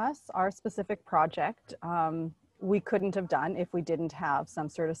 For us, our specific project, we couldn't have done if we didn't have some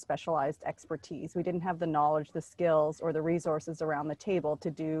sort of specialized expertise. We didn't have the knowledge, the skills, or the resources around the table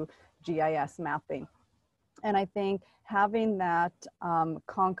to do GIS mapping. And I think having that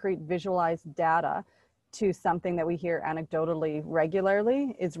concrete visualized data to something that we hear anecdotally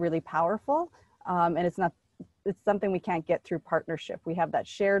regularly is really powerful. And it's something we can't get through partnership. We have that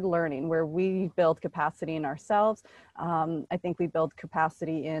shared learning where we build capacity in ourselves. I think we build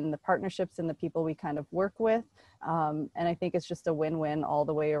capacity in the partnerships and the people we kind of work with. And I think it's just a win-win all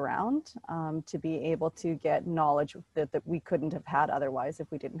the way around to be able to get knowledge that we couldn't have had otherwise if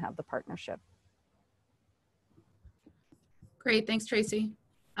we didn't have the partnership. Great, thanks, Tracy.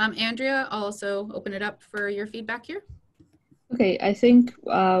 Andrea, I'll also open it up for your feedback here. Okay, I think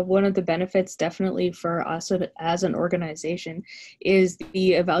one of the benefits definitely for us as an organization is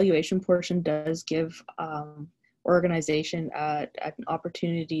the evaluation portion does give organization an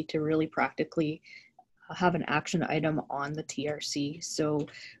opportunity to really practically have an action item on the TRC. So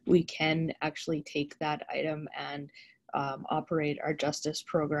we can actually take that item and operate our justice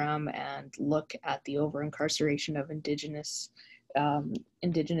program and look at the over-incarceration of Indigenous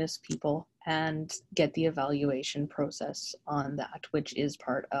people and get the evaluation process on that, which is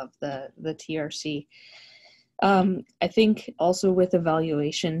part of the TRC. I think also with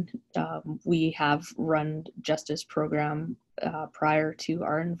evaluation, we have run justice program prior to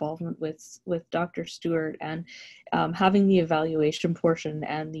our involvement with Dr. Stewart, and having the evaluation portion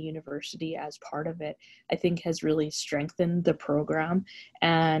and the university as part of it, I think has really strengthened the program,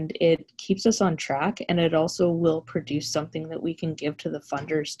 and it keeps us on track, and it also will produce something that we can give to the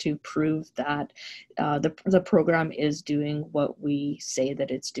funders to prove that the program is doing what we say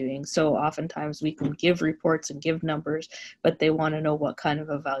that it's doing. So oftentimes we can give reports and give numbers, but they want to know what kind of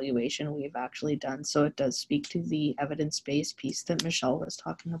evaluation we've actually done. So it does speak to the evidence-based piece that Michelle was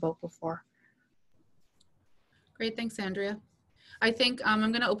talking about before. Great, thanks, Andrea. I think I'm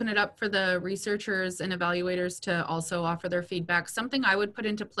going to open it up for the researchers and evaluators to also offer their feedback. Something I would put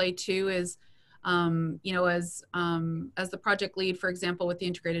into play too is, you know, as the project lead, for example, with the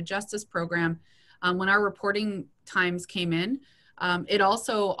Integrated Justice Program, when our reporting times came in, It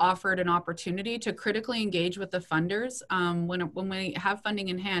also offered an opportunity to critically engage with the funders when we have funding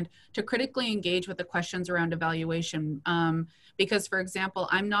in hand, to critically engage with the questions around evaluation. Because, for example,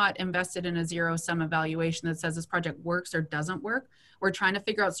 I'm not invested in a zero-sum evaluation that says this project works or doesn't work. We're trying to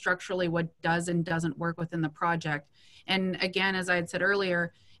figure out structurally what does and doesn't work within the project. And again, as I had said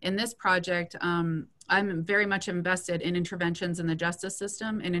earlier, in this project, I'm very much invested in interventions in the justice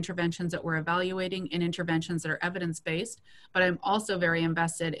system, in interventions that we're evaluating, in interventions that are evidence-based, but I'm also very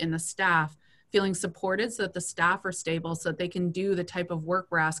invested in the staff feeling supported so that the staff are stable so that they can do the type of work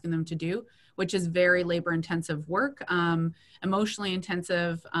we're asking them to do, which is very labor-intensive work, emotionally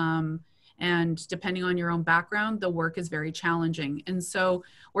intensive, and depending on your own background, the work is very challenging. And so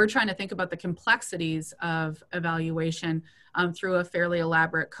we're trying to think about the complexities of evaluation through a fairly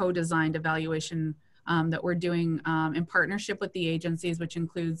elaborate co-designed evaluation that we're doing in partnership with the agencies, which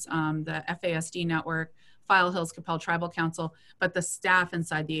includes the FASD network, File Hills Qu'Appelle Tribal Council, but the staff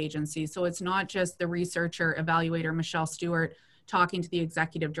inside the agency. So it's not just the researcher, evaluator, Michelle Stewart, talking to the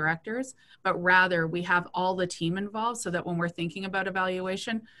executive directors, but rather we have all the team involved so that when we're thinking about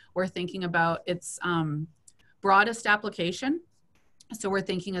evaluation, we're thinking about its broadest application. So we're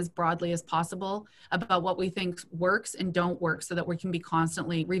thinking as broadly as possible about what we think works and don't work so that we can be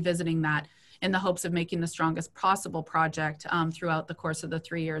constantly revisiting that in the hopes of making the strongest possible project throughout the course of the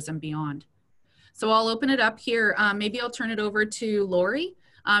 3 years and beyond. So I'll open it up here. Maybe I'll turn it over to Lori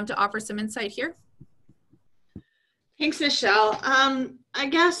to offer some insight here. Thanks, Michelle. I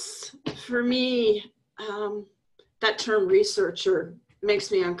guess for me, that term researcher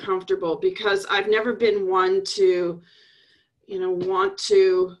makes me uncomfortable because I've never been one to, want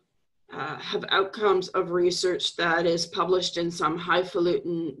to have outcomes of research that is published in some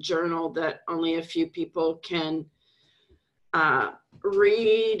highfalutin journal that only a few people can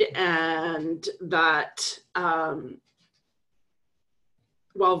read, and that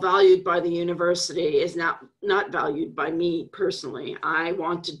while valued by the university is not valued by me personally. I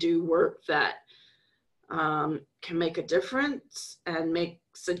want to do work that can make a difference and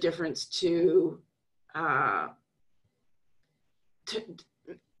makes a difference to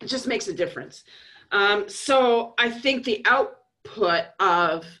just makes a difference. So I think the output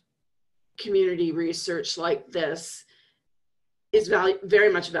of community research like this is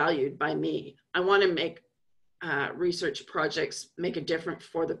very much valued by me. I want to make research projects make a difference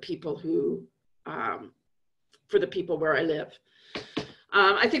for the people who, for the people where I live.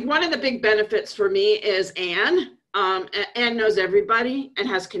 I think one of the big benefits for me is Anne. Anne knows everybody and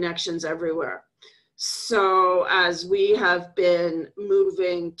has connections everywhere. So as we have been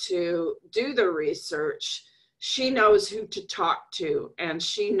moving to do the research, she knows who to talk to, and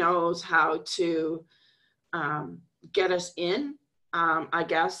she knows how to get us in, I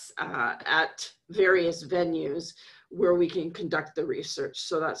guess, at various venues where we can conduct the research.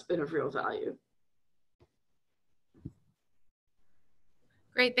 So that's been of real value.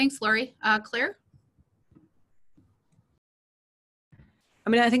 Great, thanks, Lori. Claire? I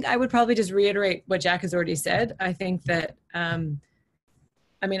mean, I think I would probably just reiterate what Jack has already said. I think that, I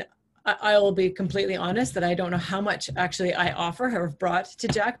mean, I will be completely honest that I don't know how much actually I offer or have brought to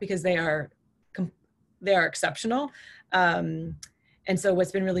Jack, because they are exceptional. And so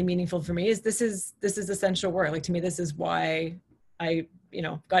what's been really meaningful for me is this is essential work. Like, to me, this is why I,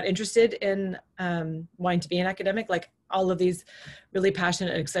 got interested in wanting to be an academic. Like, all of these really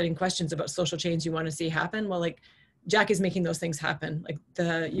passionate and exciting questions about social change you want to see happen. Well, like, Jack is making those things happen. Like,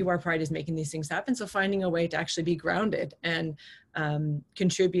 the UR Pride is making these things happen. So finding a way to actually be grounded and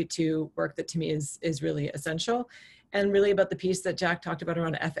contribute to work that to me is really essential. And really about the piece that Jack talked about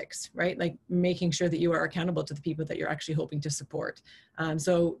around ethics, right? Like, making sure that you are accountable to the people that you're actually hoping to support.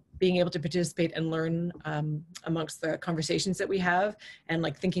 So being able to participate and learn amongst the conversations that we have, and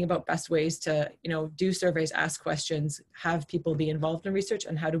like thinking about best ways to, do surveys, ask questions, have people be involved in research,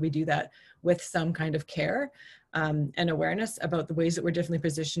 and how do we do that with some kind of care and awareness about the ways that we're differently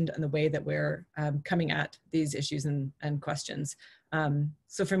positioned and the way that we're coming at these issues and questions.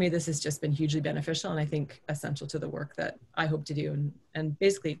 So for me, this has just been hugely beneficial, and I think essential to the work that I hope to do, and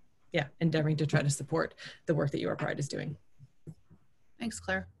basically, yeah, endeavoring to try to support the work that UR Pride is doing. Thanks,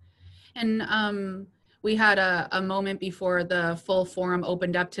 Claire. And we had a moment before the full forum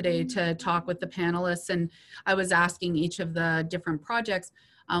opened up today to talk with the panelists, and I was asking each of the different projects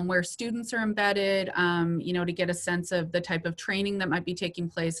where students are embedded, to get a sense of the type of training that might be taking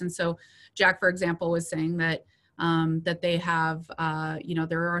place. And so Jack, for example, was saying that that they have,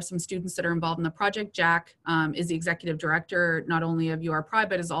 there are some students that are involved in the project. Jack is the executive director, not only of UR Pride,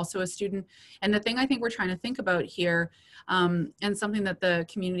 but is also a student. And the thing I think we're trying to think about here, and something that the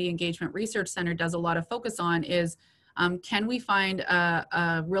Community Engagement Research Center does a lot of focus on, is Can we find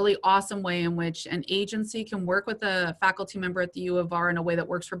a really awesome way in which an agency can work with a faculty member at the U of R in a way that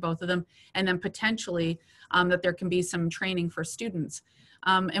works for both of them, and then potentially that there can be some training for students.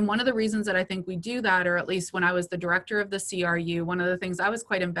 And one of the reasons that I think we do that, or at least when I was the director of the CRU, one of the things I was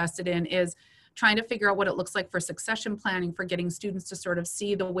quite invested in is trying to figure out what it looks like for succession planning, for getting students to sort of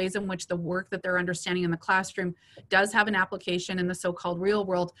see the ways in which the work that they're understanding in the classroom does have an application in the so-called real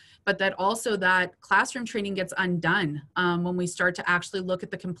world, but that also that classroom training gets undone when we start to actually look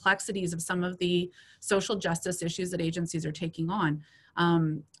at the complexities of some of the social justice issues that agencies are taking on.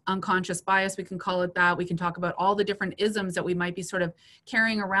 Unconscious bias, we can call it that. We can talk about all the different isms that we might be sort of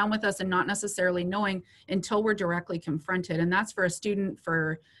carrying around with us and not necessarily knowing until we're directly confronted. And that's for a student,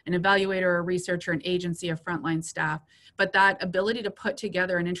 for an evaluator, a researcher, an agency, a frontline staff. But that ability to put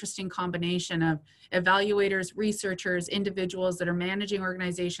together an interesting combination of evaluators, researchers, individuals that are managing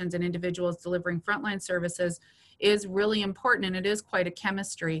organizations, and individuals delivering frontline services is really important, and it is quite a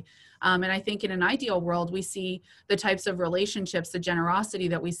chemistry. And I think in an ideal world, we see the types of relationships, the generosity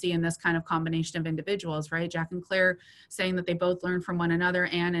that we see in this kind of combination of individuals, right? Jack and Claire saying that they both learn from one another,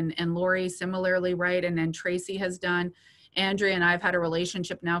 Anne and Lori similarly, right? And then Tracy has done. Andrea and I have had a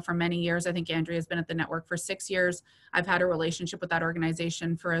relationship now for many years. I think Andrea has been at the network for 6 years. I've had a relationship with that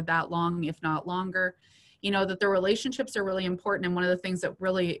organization for that long, if not longer. You know, that the relationships are really important. And one of the things that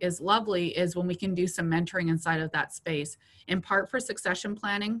really is lovely is when we can do some mentoring inside of that space, in part for succession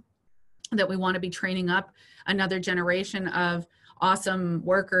planning, that we want to be training up another generation of awesome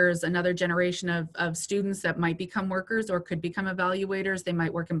workers, another generation of students that might become workers or could become evaluators. They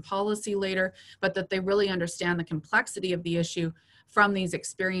might work in policy later, but that they really understand the complexity of the issue from these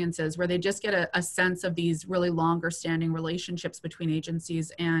experiences, where they just get a sense of these really longer standing relationships between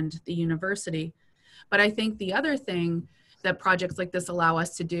agencies and the university. But I think the other thing that projects like this allow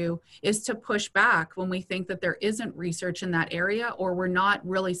us to do is to push back when we think that there isn't research in that area, or we're not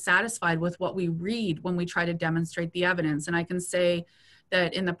really satisfied with what we read when we try to demonstrate the evidence. And I can say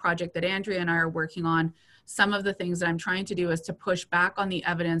that in the project that Andrea and I are working on, some of the things that I'm trying to do is to push back on the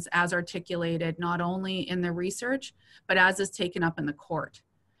evidence as articulated, not only in the research, but as is taken up in the court,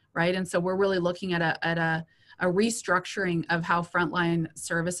 right? And so we're really looking at a restructuring of how frontline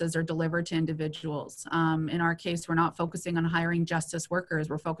services are delivered to individuals. In our case, we're not focusing on hiring justice workers.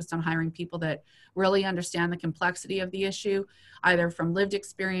 We're focused on hiring people that really understand the complexity of the issue, either from lived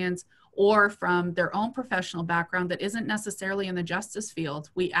experience or from their own professional background that isn't necessarily in the justice field.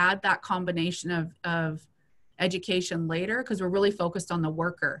 We add that combination of education later because we're really focused on the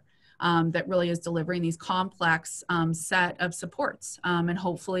worker. That really is delivering these complex set of supports and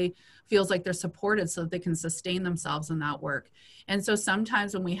hopefully feels like they're supported so that they can sustain themselves in that work. And so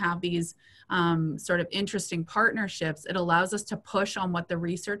sometimes when we have these sort of interesting partnerships, it allows us to push on what the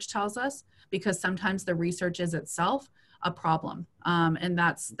research tells us, because sometimes the research is itself a problem. And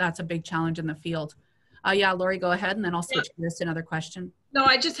that's a big challenge in the field. Yeah, Lori, go ahead, and then I'll switch gears to another question. No,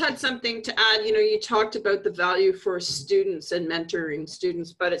 I just had something to add. You know, you talked about the value for students and mentoring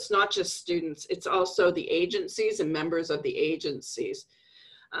students, but it's not just students, it's also the agencies and members of the agencies.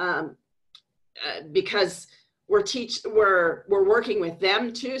 Because we're working with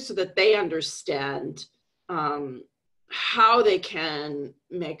them too, so that they understand how they can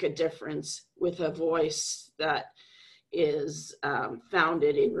make a difference with a voice that is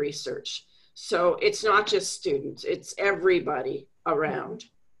founded in research. So it's not just students, it's everybody around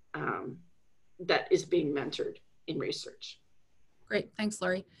that is being mentored in research. Great, thanks,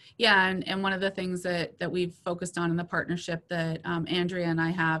 Lori. Yeah, and one of the things that we've focused on in the partnership that Andrea and I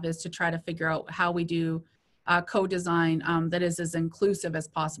have is to try to figure out how we do co-design that is as inclusive as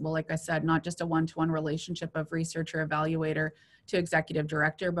possible. Like I said, not just a one-to-one relationship of researcher, evaluator to executive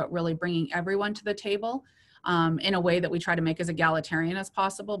director, but really bringing everyone to the table in a way that we try to make as egalitarian as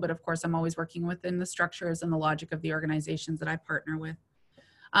possible. But of course, I'm always working within the structures and the logic of the organizations that I partner with.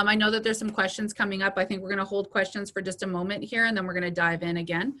 I know that there's some questions coming up. I think we're going to hold questions for just a moment here, and then we're going to dive in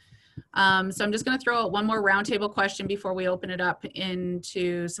again. So I'm just going to throw out one more roundtable question before we open it up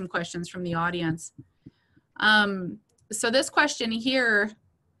into some questions from the audience. So this question here,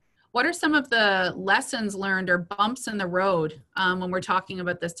 what are some of the lessons learned or bumps in the road when we're talking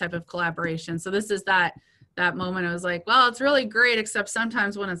about this type of collaboration? So this is that moment I was like, well, it's really great, except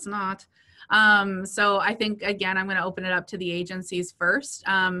sometimes when it's not. So I think, again, I'm going to open it up to the agencies first.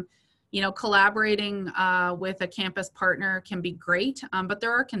 You know, collaborating with a campus partner can be great, but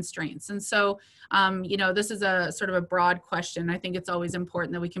there are constraints. And so, you know, this is a sort of a broad question. I think it's always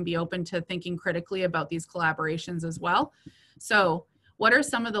important that we can be open to thinking critically about these collaborations as well. So what are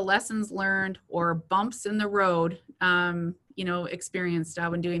some of the lessons learned or bumps in the road, you know, experienced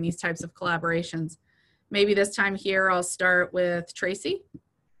when doing these types of collaborations? maybe this time here, I'll start with Tracy.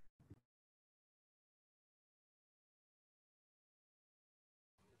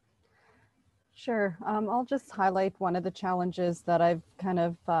 Sure. I'll just highlight one of the challenges that I've kind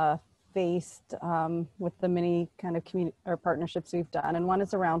of faced with the many kind of community or partnerships we've done, and one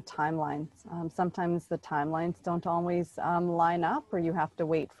is around timelines. Sometimes the timelines don't always line up, or you have to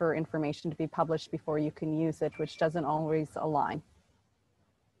wait for information to be published before you can use it, which doesn't always align.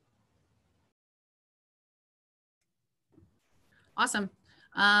 Awesome.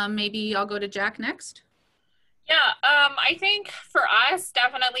 Maybe I'll go to Jack next. Yeah, I think for us,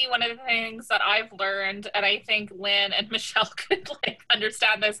 definitely one of the things that I've learned, and I think Lynn and Michelle could like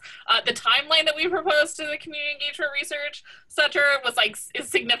understand this, the timeline that we proposed to the Community Engagement Research Center was like is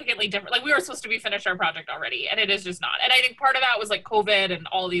significantly different. Like we were supposed to be finished our project already, and it is just not. And I think part of that was like COVID and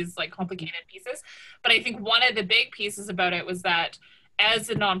all these like complicated pieces. But I think one of the big pieces about it was that as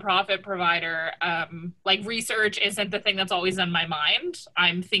a nonprofit provider, like research isn't the thing that's always on my mind.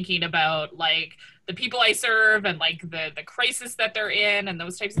 I'm thinking about like the people I serve and like the crisis that they're in and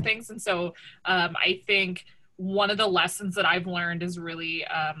those types of things. And so I think one of the lessons that I've learned is really,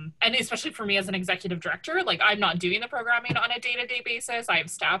 and especially for me as an executive director, like I'm not doing the programming on a day-to-day basis. I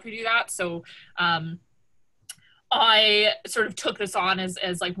have staff who do that. So I sort of took this on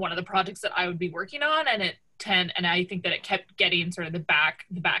as like one of the projects that I would be working on, and I think that it kept getting sort of the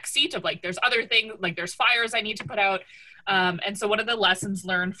back seat of like, there's other things, like there's fires I need to put out. And so one of the lessons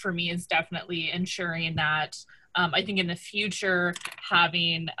learned for me is definitely ensuring that I think in the future,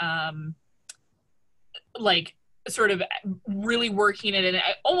 having like sort of really working it in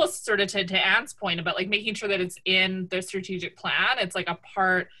almost sort of to Anne's point about like making sure that it's in the strategic plan. It's like a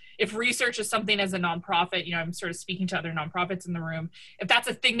part, if research is something as a nonprofit, you know, I'm sort of speaking to other nonprofits in the room, if that's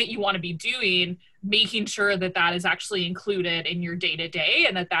a thing that you want to be doing, making sure that that is actually included in your day-to-day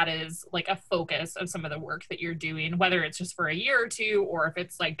and that that is like a focus of some of the work that you're doing, whether it's just for a year or two, or if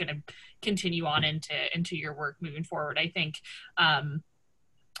it's like going to continue on into your work moving forward. I think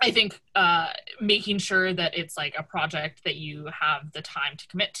making sure that it's like a project that you have the time to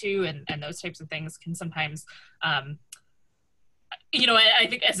commit to and those types of things can sometimes, you know, I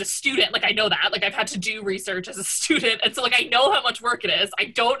think as a student, like I know that, like I've had to do research as a student. And so like, I know how much work it is. I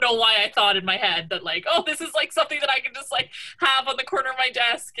don't know why I thought in my head that like, oh, this is like something that I can just like have on the corner of my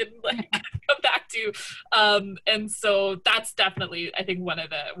desk and like come back to. And so that's definitely, I think one of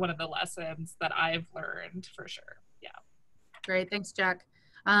the lessons that I've learned for sure. Yeah. Great. Thanks, Jack.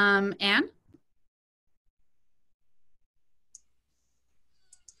 Anne?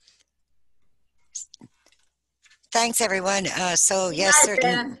 Thanks, everyone. So yes,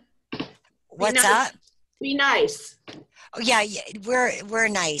 certainly. What's that? Be nice. Oh yeah, we're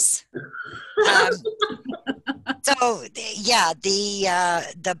nice. So yeah,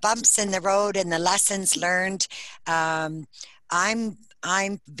 the bumps in the road and the lessons learned. I'm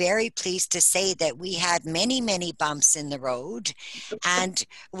very pleased to say that we had many bumps in the road, and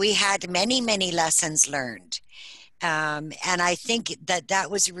we had many lessons learned. And I think that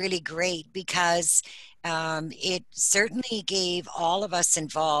was really great because it certainly gave all of us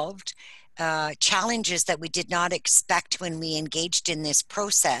involved challenges that we did not expect when we engaged in this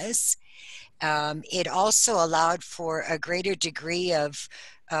process. It also allowed for a greater degree of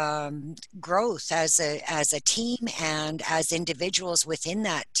growth as a team and as individuals within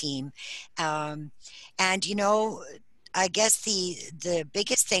that team. And you know, I guess the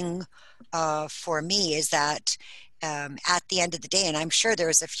biggest thing for me is that at the end of the day, and I'm sure there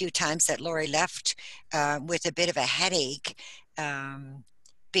was a few times that Lori left with a bit of a headache,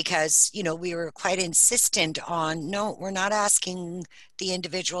 because, you know, we were quite insistent on, no, we're not asking the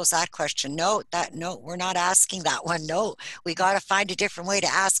individuals that question. No, we're not asking that one. No, we got to find a different way to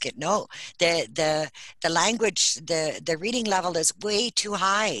ask it. No, the language, the reading level is way too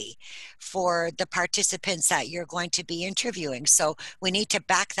high for the participants that you're going to be interviewing. So we need to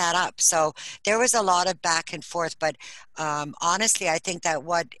back that up. So there was a lot of back and forth, but honestly, I think that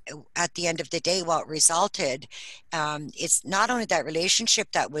at the end of the day, what resulted, it's not only that relationship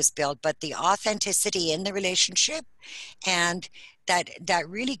that was built, but the authenticity in the relationship and that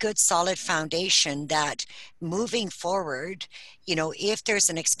really good solid foundation that moving forward, you know, if there's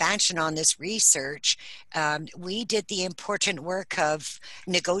an expansion on this research, we did the important work of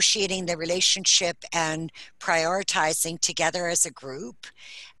negotiating the relationship and prioritizing together as a group.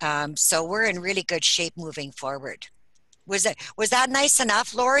 So we're in really good shape moving forward. Was that nice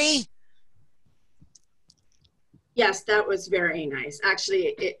enough, Lori? Yes, that was very nice.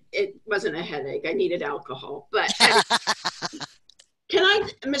 Actually, it wasn't a headache. I needed alcohol, but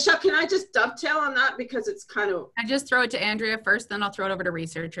Michelle, can I just dovetail on that because it's kind of. I just throw it to Andrea first, then I'll throw it over to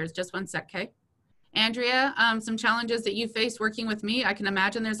researchers. Just one sec, okay? Andrea, some challenges that you faced working with me. I can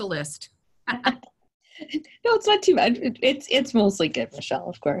imagine there's a list. No, it's not too bad. It's mostly good, Michelle,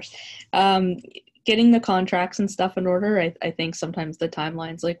 of course. Getting the contracts and stuff in order, I think sometimes the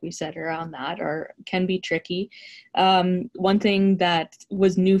timelines, like we said, around that can be tricky. One thing that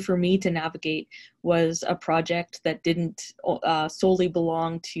was new for me to navigate was a project that didn't solely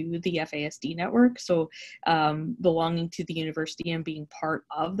belong to the FASD network. So belonging to the university and being part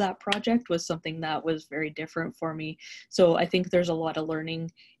of that project was something that was very different for me. So I think there's a lot of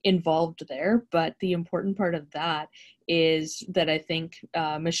learning involved there, but the important part of that is that I think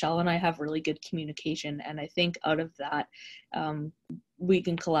Michelle and I have really good communication, and I think out of that we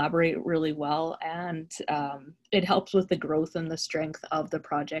can collaborate really well, and it helps with the growth and the strength of the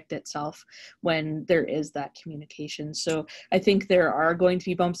project itself when there is that communication. So I think there are going to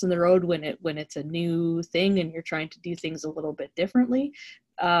be bumps in the road when it's a new thing and you're trying to do things a little bit differently.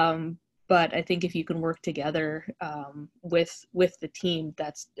 But I think if you can work together with the team,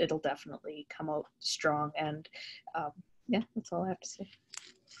 it'll definitely come out strong. And yeah, that's all I have to say.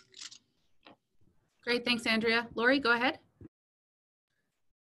 Great, thanks, Andrea. Lori, go ahead.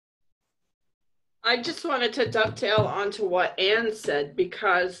 I just wanted to dovetail onto what Anne said,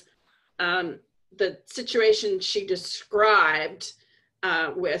 because the situation she described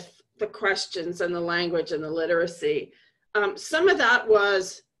with the questions and the language and the literacy, some of that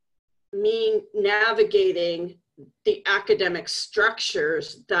was me navigating the academic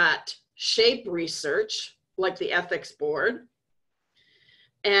structures that shape research, like the ethics board,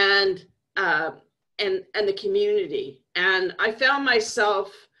 and the community. And I found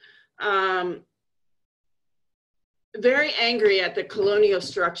myself very angry at the colonial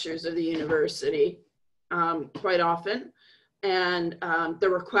structures of the university quite often, and the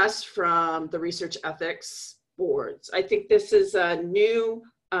requests from the research ethics boards. I think this is a new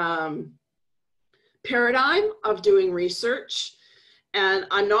paradigm of doing research, and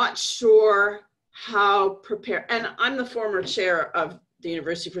I'm not sure how prepared, and I'm the former chair of the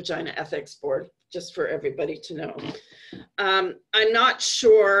University of Regina Ethics Board, just for everybody to know. I'm not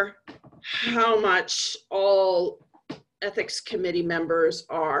sure how much all ethics committee members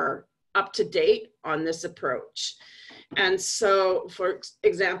are up to date on this approach. And so, for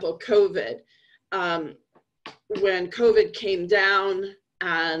example, COVID, when COVID came down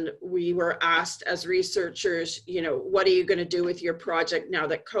and we were asked as researchers, you know, what are you going to do with your project now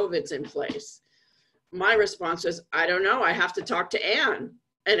that COVID's in place? My response was, I don't know, I have to talk to Anne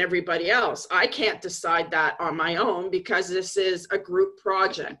and everybody else. I can't decide that on my own because this is a group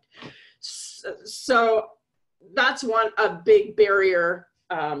project. So that's a big barrier,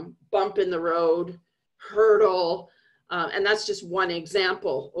 bump in the road, hurdle, and that's just one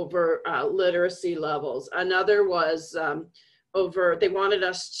example over literacy levels. Another was they wanted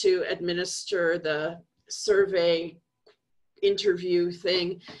us to administer the survey interview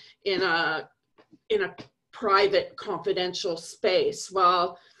thing in a private confidential space.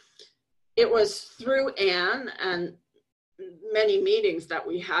 Well, it was through Anne and many meetings that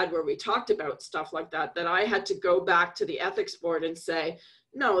we had where we talked about stuff like that, that I had to go back to the ethics board and say,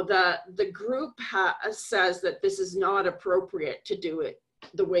 no, the group says that this is not appropriate to do it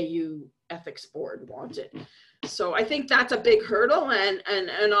the way you ethics board want it. So I think that's a big hurdle and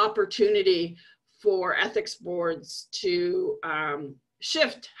an opportunity for ethics boards to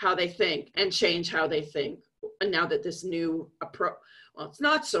shift how they think and change how they think. And now that this new approach, well, it's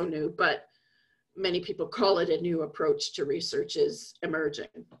not so new, but many people call it a new approach to research is emerging.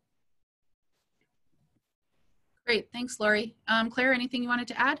 Great, thanks, Lori. Claire, anything you wanted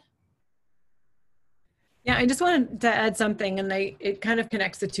to add? Yeah, I just wanted to add something, and it kind of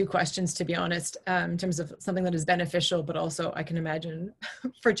connects the two questions, to be honest, in terms of something that is beneficial, but also I can imagine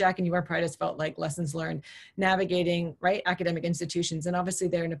for Jack and UR Pride has felt like lessons learned navigating, right, academic institutions. And obviously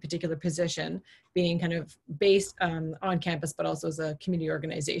they're in a particular position, being kind of based on campus, but also as a community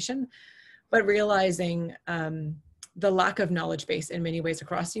organization. But realizing the lack of knowledge base in many ways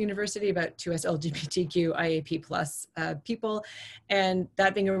across the university about 2S LGBTQ IAP plus people, and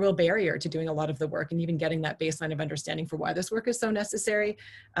that being a real barrier to doing a lot of the work and even getting that baseline of understanding for why this work is so necessary.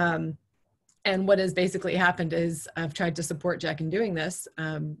 And what has basically happened is I've tried to support Jack in doing this,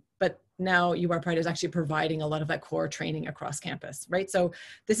 but now UR Pride is actually providing a lot of that core training across campus, right? So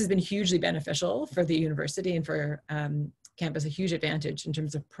this has been hugely beneficial for the university and for campus, a huge advantage in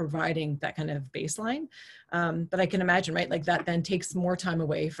terms of providing that kind of baseline. But I can imagine, right, like that then takes more time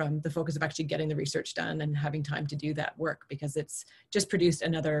away from the focus of actually getting the research done and having time to do that work, because it's just produced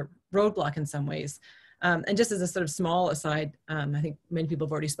another roadblock in some ways. And just as a sort of small aside, I think many people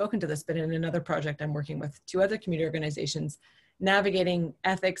have already spoken to this, but in another project I'm working with 2 other community organizations, navigating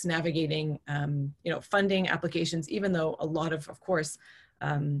ethics, navigating, funding applications, even though a lot of course,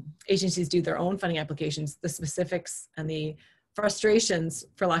 agencies do their own funding applications, the specifics and the frustrations,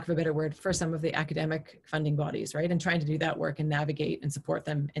 for lack of a better word, for some of the academic funding bodies, right? And trying to do that work and navigate and support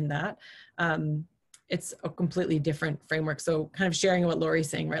them in that. It's a completely different framework. So kind of sharing what Lori's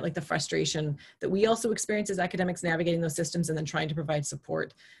saying, right? Like the frustration that we also experience as academics navigating those systems and then trying to provide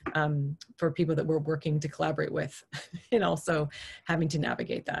support for people that we're working to collaborate with and also having to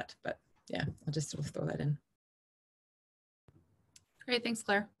navigate that. But yeah, I'll just sort of throw that in. Great, thanks,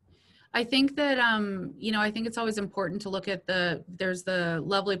 Claire. I think that, I think it's always important to look at there's the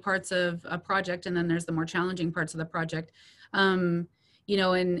lovely parts of a project and then there's the more challenging parts of the project. And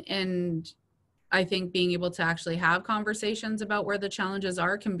I think being able to actually have conversations about where the challenges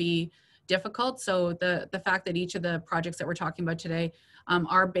are can be difficult. So the fact that each of the projects that we're talking about today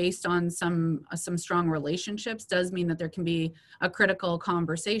are based on some strong relationships does mean that there can be a critical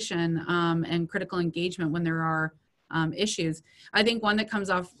conversation and critical engagement when there are issues. I think one that comes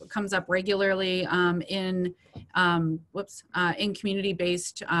up regularly in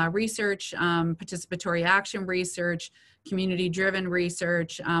community-based research, participatory action research, community-driven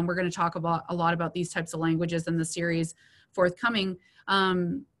research. We're going to talk about a lot about these types of languages in the series forthcoming.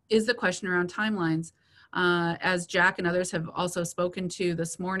 Is the question around timelines. As Jack and others have also spoken to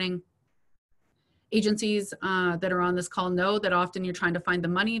this morning, agencies that are on this call know that often you're trying to find the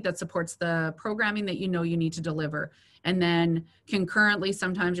money that supports the programming that you know you need to deliver. And then concurrently,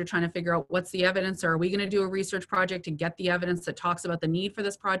 sometimes you're trying to figure out what's the evidence, or are we going to do a research project to get the evidence that talks about the need for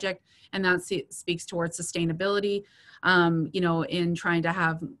this project? And that speaks towards sustainability, in trying to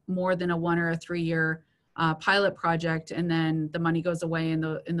have more than a 1 or a 3 year pilot project, and then the money goes away and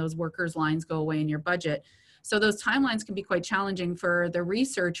those workers' lines go away in your budget. So those timelines can be quite challenging for the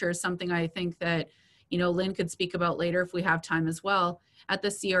researchers, something I think that, Lynn could speak about later if we have time as well. At the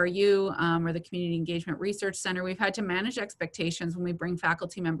CRU or the Community Engagement Research Center, we've had to manage expectations when we bring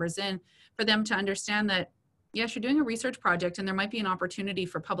faculty members in for them to understand that, yes, you're doing a research project and there might be an opportunity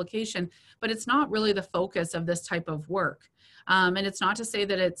for publication, but it's not really the focus of this type of work. And it's not to say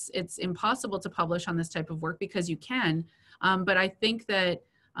that it's impossible to publish on this type of work, because you can, but I think that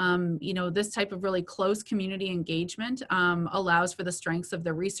this type of really close community engagement allows for the strengths of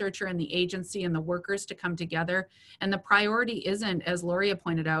the researcher and the agency and the workers to come together. And the priority isn't, as Loria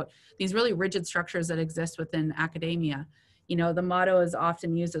pointed out, these really rigid structures that exist within academia. The motto is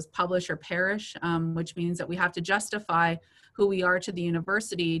often used as publish or perish, which means that we have to justify who we are to the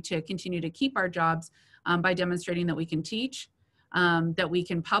university to continue to keep our jobs by demonstrating that we can teach, that we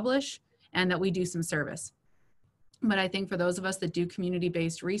can publish, and that we do some service. But I think for those of us that do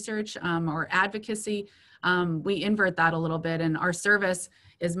community-based research or advocacy, we invert that a little bit, and our service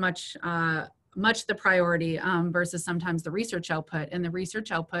is much the priority versus sometimes the research output. And the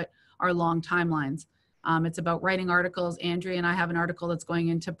research output are long timelines. It's about writing articles. Andrea and I have an article that's going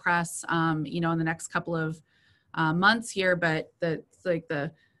into press, in the next couple of months here, but it's like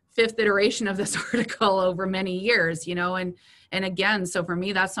the 5th iteration of this article over many years, and again, so for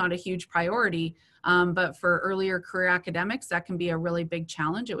me, that's not a huge priority. But for earlier career academics, that can be a really big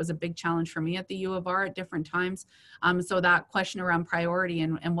challenge. It was a big challenge for me at the U of R at different times. So that question around priority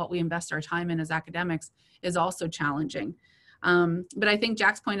and what we invest our time in as academics is also challenging. But I think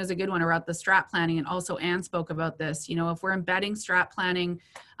Jack's point is a good one about the strat planning, and also Anne spoke about this. If we're embedding strat planning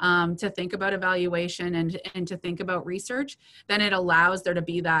to think about evaluation and to think about research, then it allows there to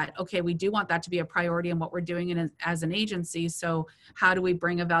be that, okay, we do want that to be a priority in what we're doing as an agency. So how do we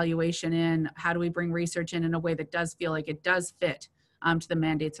bring evaluation in? How do we bring research in a way that does feel like it does fit to the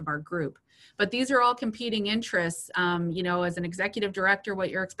mandates of our group? But these are all competing interests, as an executive director, what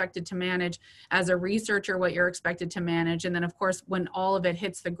you're expected to manage, as a researcher, what you're expected to manage. And then of course, when all of it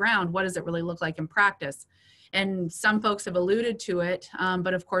hits the ground, what does it really look like in practice? And some folks have alluded to it,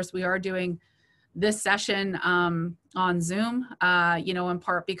 but of course we are doing this session on Zoom, in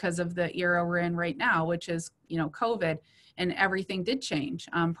part because of the era we're in right now, which is, COVID, and everything did change.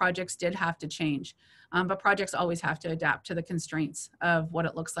 Projects did have to change. But projects always have to adapt to the constraints of what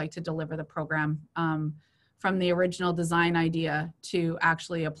it looks like to deliver the program from the original design idea to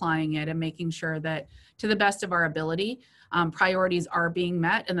actually applying it and making sure that, to the best of our ability, priorities are being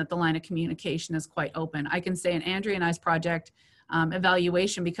met and that the line of communication is quite open. I can say in Andrea and I's project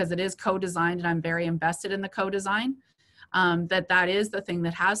evaluation, because it is co-designed and I'm very invested in the co-design, that is the thing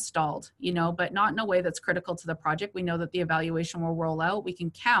that has stalled, but not in a way that's critical to the project. We know that the evaluation will roll out. We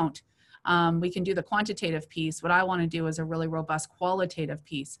can count. We can do the quantitative piece. What I want to do is a really robust qualitative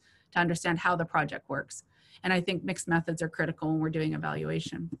piece to understand how the project works. And I think mixed methods are critical when we're doing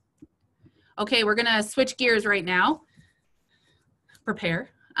evaluation. Okay, we're going to switch gears right now. prepare.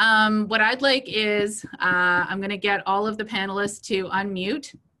 What I'd like is I'm going to get all of the panelists to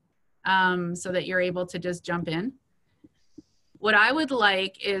unmute so that you're able to just jump in. What I would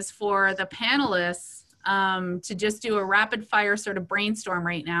like is for the panelists to just do a rapid fire sort of brainstorm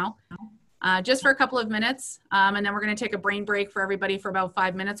right now, just for a couple of minutes. And then we're going to take a brain break for everybody for about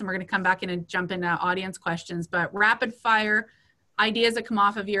 5 minutes, and we're going to come back in and jump into audience questions. But rapid fire ideas that come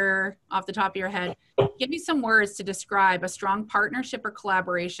off the top of your head. Give me some words to describe a strong partnership or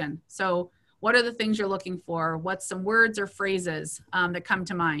collaboration. So what are the things you're looking for? What's some words or phrases that come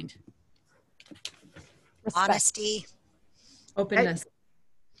to mind? Respect. Honesty. Openness.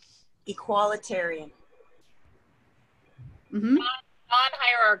 Equalitarian. Mm-hmm.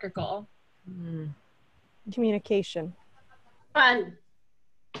 Non-hierarchical. Communication. Fun.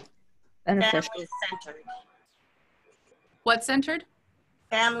 Beneficial. Family-centered. What centered?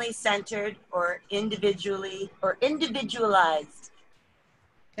 Family-centered or individually or individualized.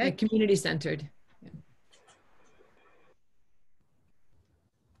 Okay. Community centered.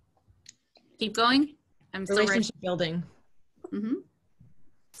 Keep going. I'm still ready. Relationship building. Mm-hmm.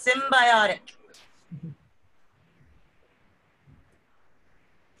 Symbiotic.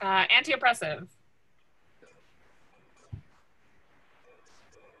 Anti-oppressive.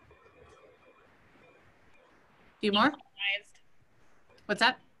 Few more. What's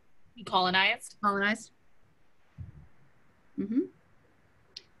that? Colonized. Colonized. Mm-hmm.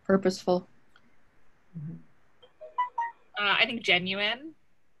 Purposeful. I think genuine.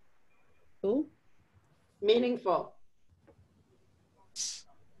 Cool. Meaningful.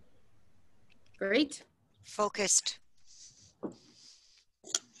 Great. Focused.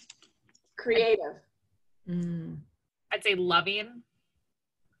 Creative. I'd say loving.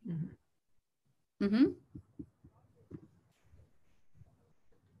 Mm-hmm.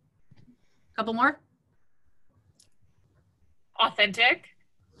 Couple more. Authentic.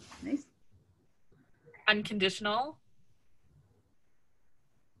 Nice. Unconditional.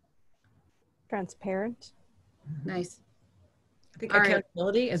 Transparent. Nice. I think All right.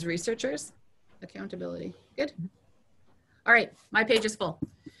 accountability as researchers. Accountability. Good. All right. My page is full.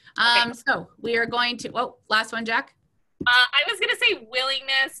 So we are going to, oh, last one, Jack. I was going to say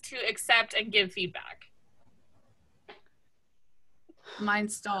willingness to accept and give feedback. Mine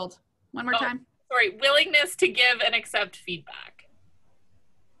stalled. One more time. Sorry, willingness to give and accept feedback.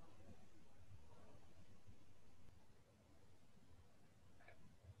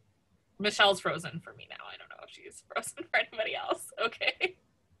 Michelle's frozen for me now. I don't know if she's frozen for anybody else. Okay.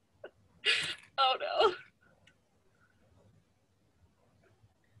 Oh no.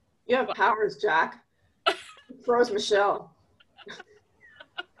 You have powers, Jack. Froze Michelle.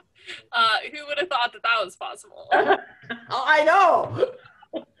 Who would have thought that that was possible? Oh, I know.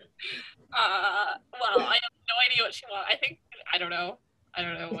 Well, I have no idea what she wants. I don't know.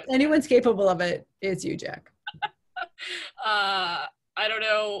 If What, anyone's capable of it, it's you, Jack. I don't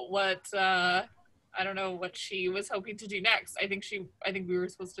know what she was hoping to do next. I think we were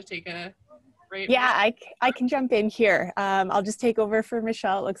supposed to take a break. Yeah, I can jump in here. I'll just take over for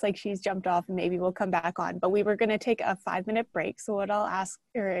Michelle. It looks like she's jumped off and maybe we'll come back on. But we were going to take a 5-minute break. So what I'll ask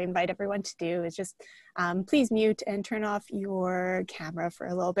or invite everyone to do is just please mute and turn off your camera for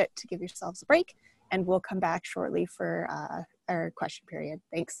a little bit to give yourselves a break. And we'll come back shortly for our question period.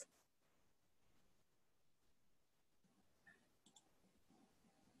 Thanks.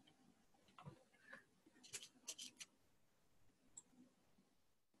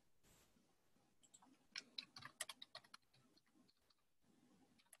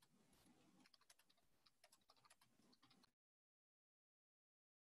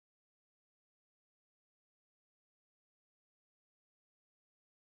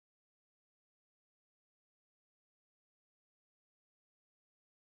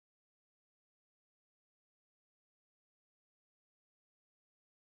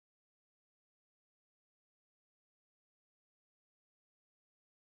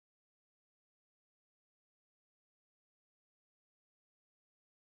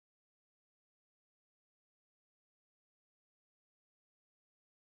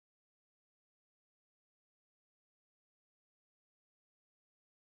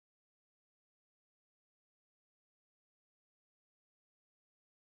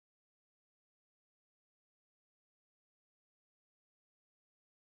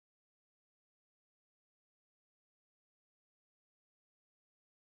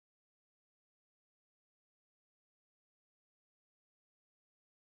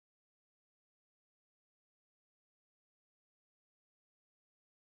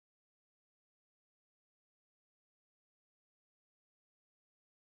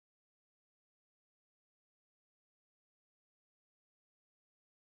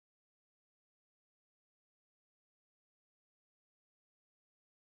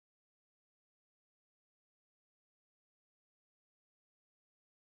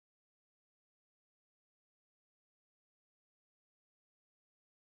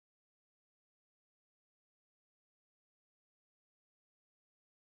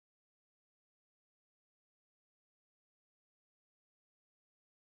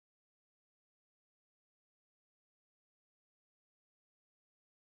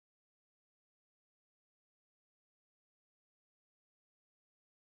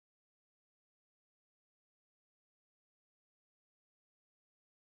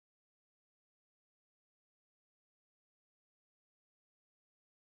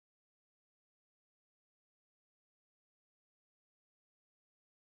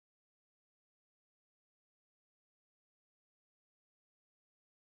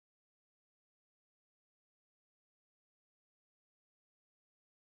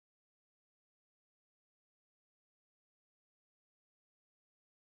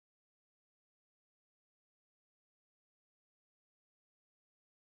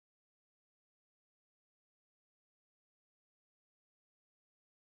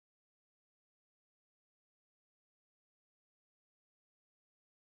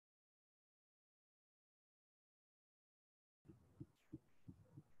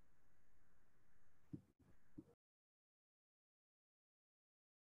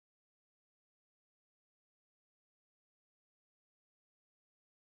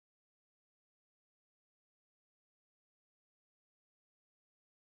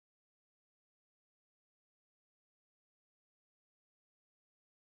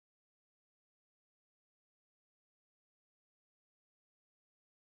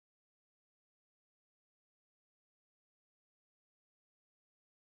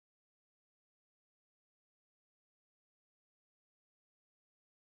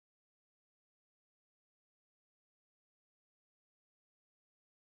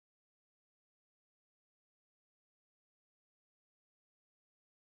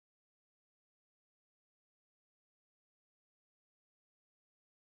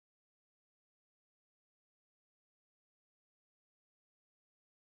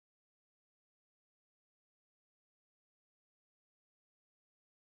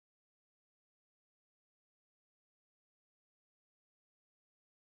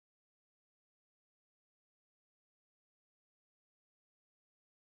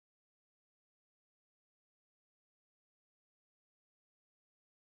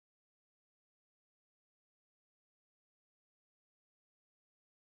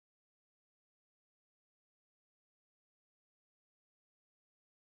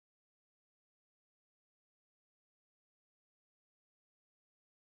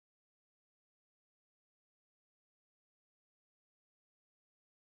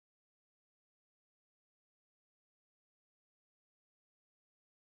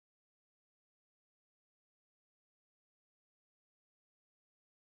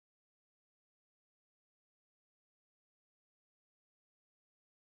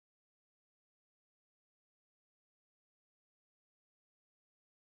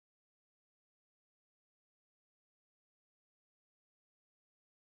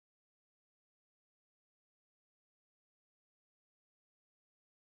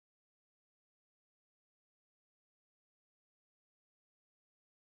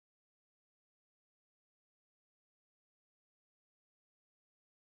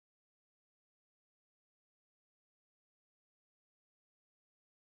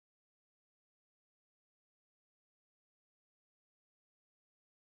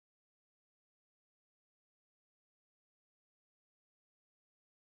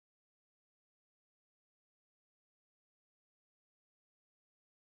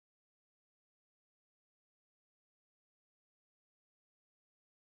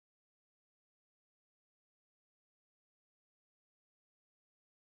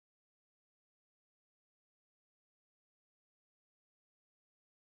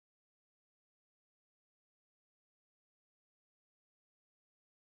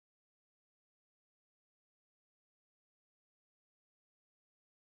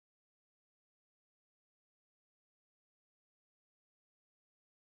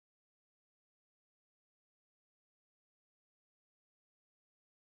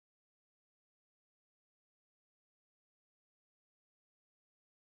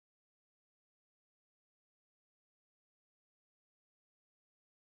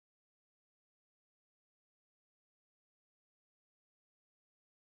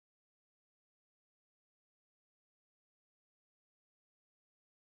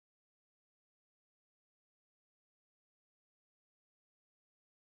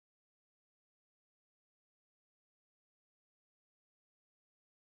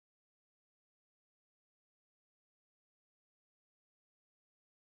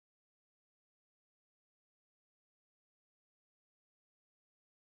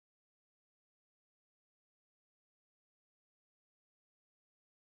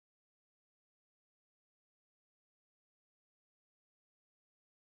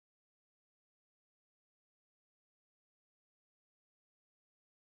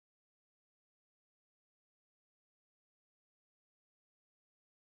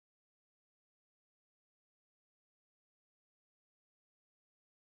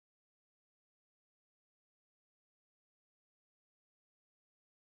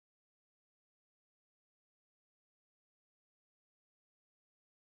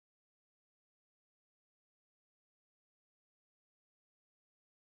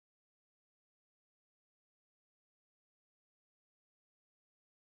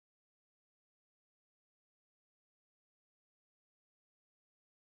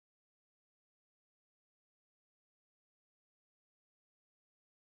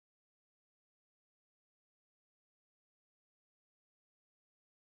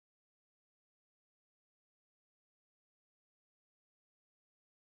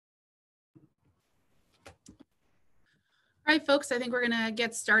 All right, folks, I think we're gonna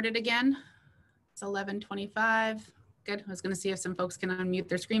get started again. It's 11:25. Good. I was gonna see if some folks can unmute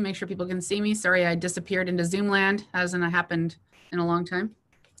their screen, make sure people can see me. Sorry, I disappeared into Zoom land. Hasn't happened in a long time.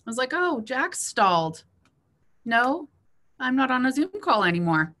 I was like, oh, Jack stalled. No, I'm not on a Zoom call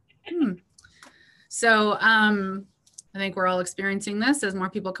anymore. So I think we're all experiencing this as more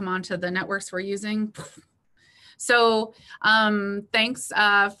people come onto the networks we're using. So thanks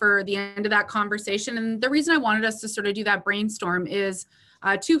for the end of that conversation. And the reason I wanted us to sort of do that brainstorm is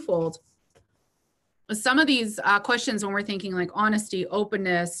twofold. Some of these questions, when we're thinking like honesty,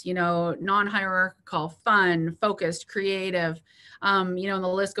 openness, you know, non-hierarchical, fun, focused, creative, you know, and the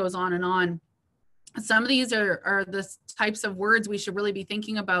list goes on and on. Some of these are the types of words we should really be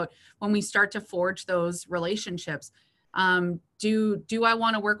thinking about when we start to forge those relationships. Do I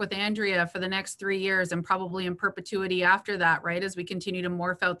want to work with Andrea for the next 3 years and probably in perpetuity after that, right? As we continue to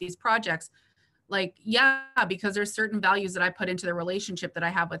morph out these projects. Like, yeah, because there's certain values that I put into the relationship that I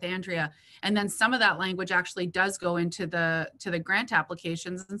have with Andrea. And then some of that language actually does go into the grant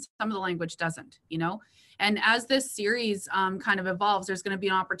applications, and some of the language doesn't, you know? And as this series kind of evolves, there's going to be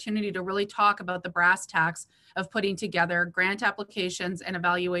an opportunity to really talk about the brass tacks of putting together grant applications and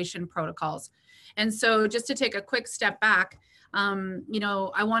evaluation protocols. And so just to take a quick step back, you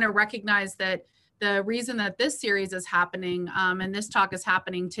know, I want to recognize that the reason that this series is happening and this talk is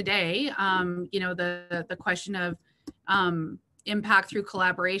happening today, you know, the question of impact through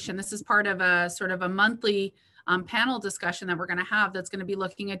collaboration. This is part of a sort of a monthly panel discussion that we're going to have that's going to be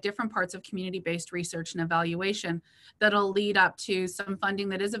looking at different parts of community-based research and evaluation that'll lead up to some funding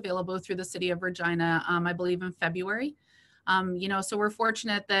that is available through the City of Regina, I believe in February. You know, so we're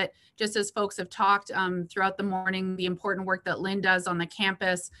fortunate that just as folks have talked throughout the morning, the important work that Lynn does on the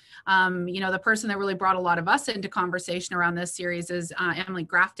campus, you know, the person that really brought a lot of us into conversation around this series is Emily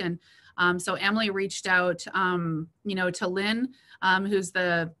Grafton. So Emily reached out, you know, to Lynn, who's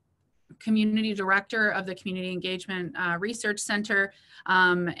the community director of the Community Engagement Research Center.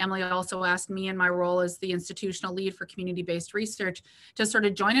 Emily also asked me in my role as the institutional lead for community-based research to sort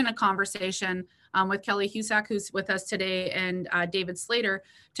of join in a conversation with Kelly Husak, who's with us today, and David Slater,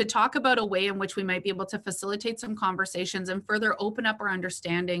 to talk about a way in which we might be able to facilitate some conversations and further open up our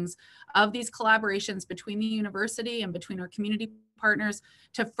understandings of these collaborations between the university and between our community partners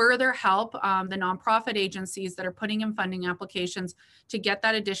to further help the nonprofit agencies that are putting in funding applications to get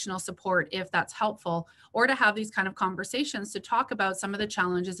that additional support if that's helpful, or to have these kind of conversations to talk about some of the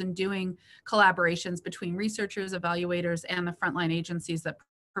challenges in doing collaborations between researchers, evaluators, and the frontline agencies that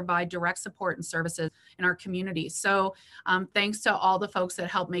provide direct support and services in our community. So thanks to all the folks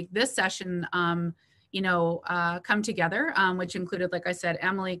that helped make this session you know, come together, which included, like I said,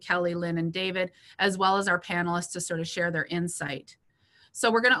 Emily, Kelly, Lynn, and David, as well as our panelists to sort of share their insight.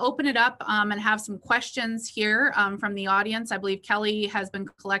 So we're going to open it up and have some questions here from the audience. I believe Kelly has been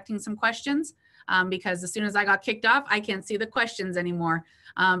collecting some questions because as soon as I got kicked off, I can't see the questions anymore.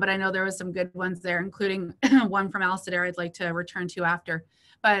 But I know there was some good ones there, including one from Alice Adair I'd like to return to after.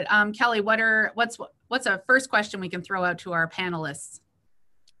 But Kelly, what's a first question we can throw out to our panelists?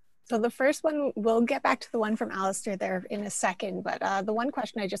 So the first one, we'll get back to the one from Alistair there in a second, but the one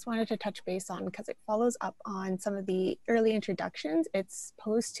question I just wanted to touch base on because it follows up on some of the early introductions. It's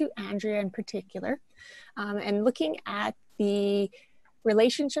posed to Andrea in particular, and looking at the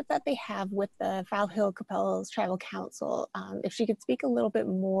relationship that they have with the Falls-Hill-Qu'Appelle Tribal Council, if she could speak a little bit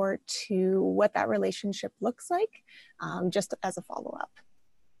more to what that relationship looks like, just as a follow-up.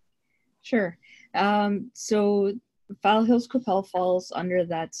 Sure. So Falls-Hill-Qu'Appelle falls under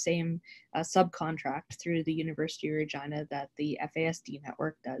that same subcontract through the University of Regina that the FASD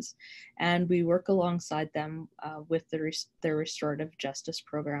network does. And we work alongside them with their restorative justice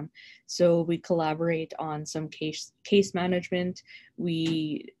program. So we collaborate on some case management.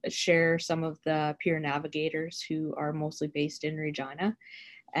 We share some of the peer navigators who are mostly based in Regina.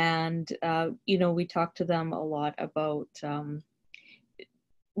 And, you know, we talk to them a lot about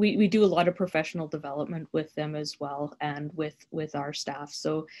we do a lot of professional development with them as well, and with our staff.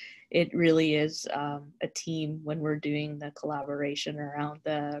 So it really is a team when we're doing the collaboration around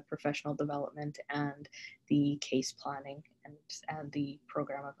the professional development and the case planning and the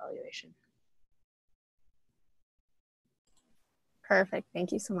program evaluation. Perfect,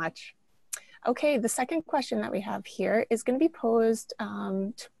 thank you so much. Okay, the second question that we have here is going to be posed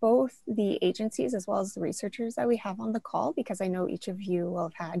to both the agencies as well as the researchers that we have on the call, because I know each of you will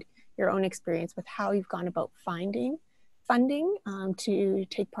have had your own experience with how you've gone about finding funding to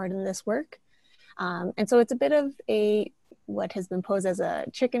take part in this work. And so it's a bit of what has been posed as a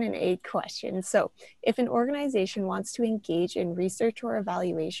chicken and egg question. So if an organization wants to engage in research or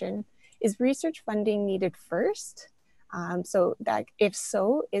evaluation, is research funding needed first? So that, if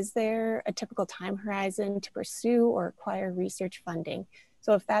so, is there a typical time horizon to pursue or acquire research funding?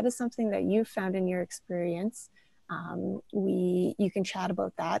 So if that is something that you found in your experience, you can chat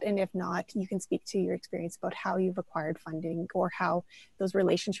about that. And if not, you can speak to your experience about how you've acquired funding or how those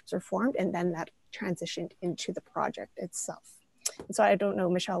relationships are formed and then that transitioned into the project itself. And so I don't know,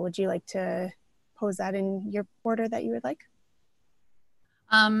 Michelle, would you like to pose that in your order that you would like?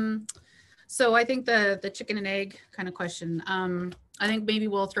 So I think the chicken and egg kind of question, I think maybe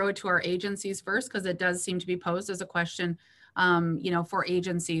we'll throw it to our agencies first, because it does seem to be posed as a question, for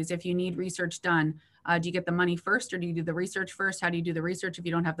agencies. If you need research done, do you get the money first or do you do the research first? How do you do the research if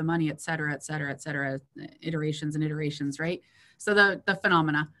you don't have the money, et cetera, et cetera, et cetera, iterations and iterations, right? So the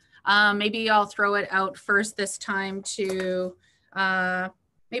phenomena. Maybe I'll throw it out first this time to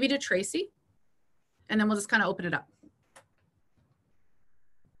maybe to Tracy, and then we'll just kind of open it up.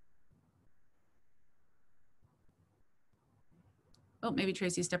 Oh, maybe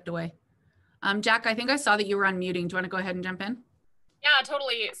Tracy stepped away. Jack, I think I saw that you were unmuting. Do you want to go ahead and jump in? Yeah,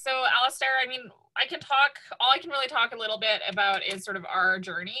 totally. So Alistair, I mean, I can talk, all I can really talk a little bit about is sort of our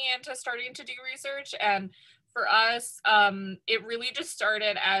journey into starting to do research. And for us, it really just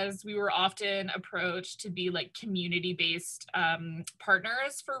started as we were often approached to be like community-based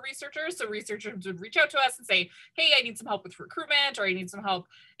partners for researchers. So researchers would reach out to us and say, hey, I need some help with recruitment, or I need some help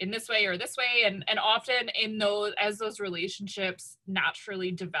in this way or this way. And often in those, as those relationships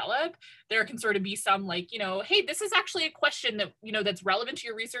naturally develop, there can sort of be some like, you know, hey, this is actually a question that, you know, that's relevant to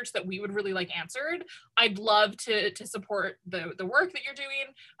your research that we would really like answered. I'd love to support the work that you're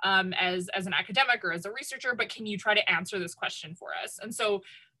doing as an academic or as a researcher, but can you try to answer this question for us? And so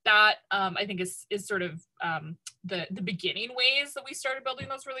that I think is sort of the beginning ways that we started building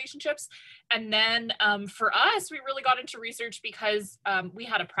those relationships. And then for us, we really got into research because we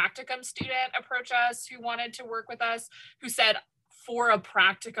had a practicum student approach us who wanted to work with us, who said, for a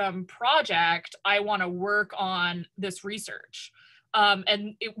practicum project, I want to work on this research.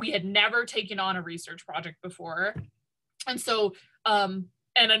 We had never taken on a research project before. And so,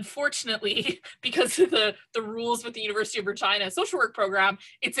 and unfortunately, because of the rules with the University of Regina social work program,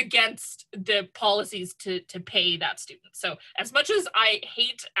 it's against the policies to pay that student. So as much as I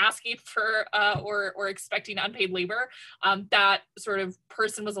hate asking for or expecting unpaid labor, that sort of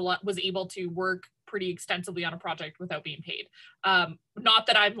person was able to work pretty extensively on a project without being paid. Not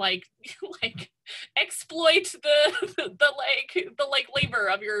that I'm like exploit the labor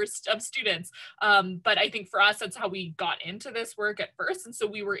of students, but I think for us that's how we got into this work at first, and so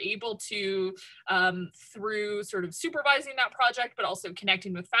we were able to through sort of supervising that project, but also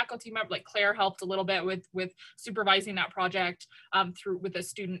connecting with faculty members. Like Claire helped a little bit with supervising that project with a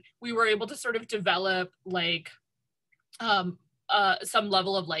student. We were able to sort of develop like some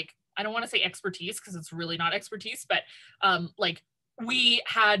level of like, I don't want to say expertise because it's really not expertise, but like we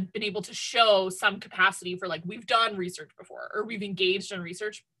had been able to show some capacity for like, we've done research before, or we've engaged in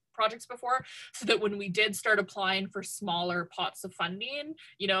research projects before, so that when we did start applying for smaller pots of funding,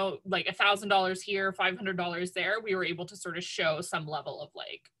 you know, like $1,000 here, $500 there, we were able to sort of show some level of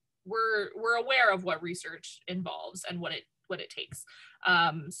like, we're aware of what research involves and what it takes.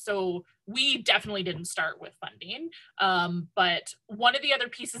 So we definitely didn't start with funding. But one of the other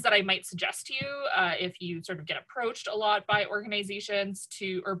pieces that I might suggest to you, if you sort of get approached a lot by organizations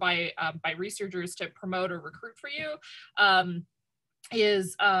or by researchers to promote or recruit for you,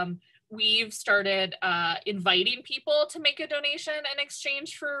 is we've started inviting people to make a donation in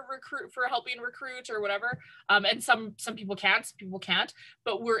exchange for helping recruit or whatever. And some people can, some people can't,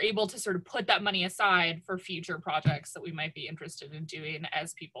 but we're able to sort of put that money aside for future projects that we might be interested in doing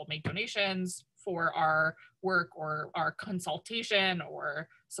as people make donations for our work or our consultation or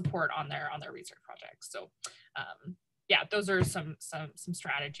support on their research projects. So yeah, those are some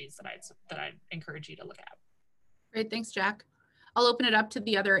strategies that I'd encourage you to look at. Great, thanks, Jack. I'll open it up to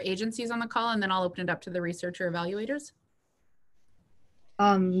the other agencies on the call, and then I'll open it up to the researcher evaluators.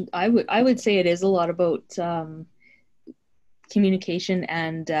 I would say it is a lot about communication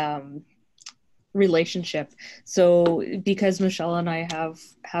and relationship. So because Michelle and I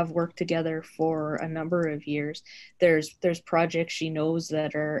have worked together for a number of years, there's projects she knows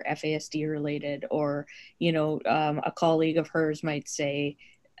that are FASD related, or you know, a colleague of hers might say,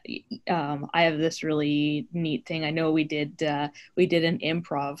 I have this really neat thing. I know we did an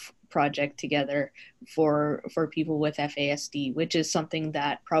improv project together for people with FASD, which is something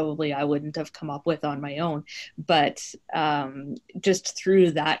that probably I wouldn't have come up with on my own. But just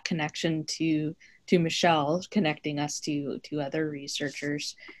through that connection to Michelle, connecting us to other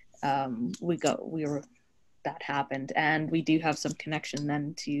researchers, we that happened. And we do have some connection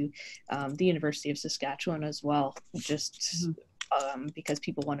then to the University of Saskatchewan as well, just because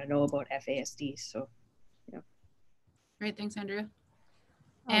people want to know about FASD. So, yeah. Great, thanks, Andrea.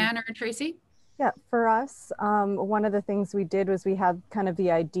 Anne or Tracy? Yeah, for us, one of the things we did was we had kind of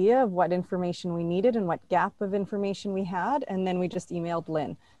the idea of what information we needed and what gap of information we had, and then we just emailed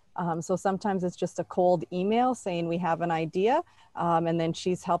Lynn. So sometimes it's just a cold email saying we have an idea, and then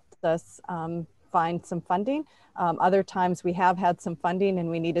she's helped us find some funding. Other times we have had some funding and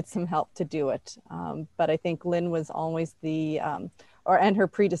we needed some help to do it. But I think Lynn was always the, and her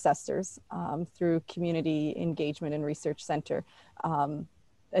predecessors through Community Engagement and Research Center.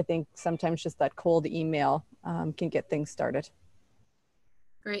 I think sometimes just that cold email can get things started.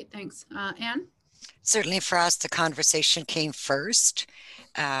 Great, thanks. Anne? Certainly for us, the conversation came first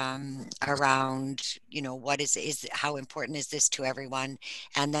around, you know, what is how important is this to everyone?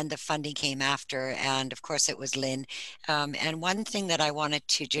 And then the funding came after, and of course it was Lynn. And one thing that I wanted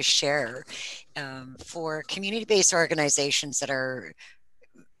to just share for community-based organizations that are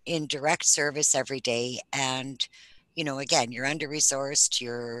in direct service every day, and you know, again, you're under-resourced,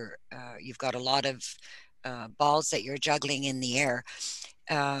 you've got a lot of balls that you're juggling in the air.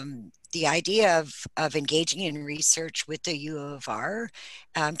 The idea of engaging in research with the U of R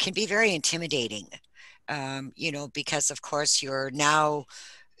can be very intimidating, you know, because of course you're now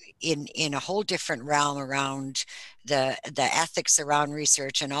in a whole different realm around the ethics around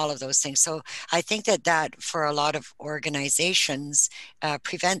research and all of those things. So I think that for a lot of organizations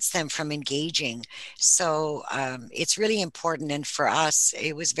prevents them from engaging. So it's really important, and for us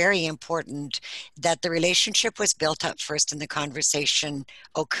it was very important that the relationship was built up first and the conversation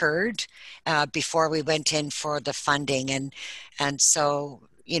occurred before we went in for the funding. And so,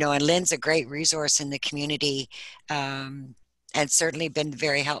 you know, and Lynn's a great resource in the community, and certainly been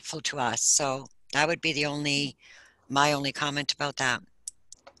very helpful to us. So that would be my only comment about that.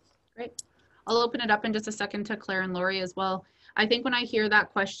 Great. I'll open it up in just a second to Claire and Lori as well. I think when I hear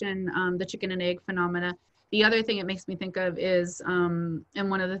that question, the chicken and egg phenomena, the other thing it makes me think of is, and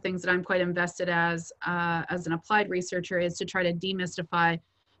one of the things that I'm quite invested as an applied researcher, is to try to demystify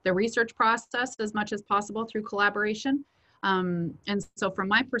the research process as much as possible through collaboration. And so from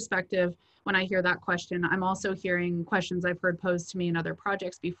my perspective, when I hear that question, I'm also hearing questions I've heard posed to me in other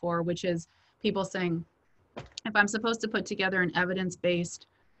projects before, which is people saying, if I'm supposed to put together an evidence-based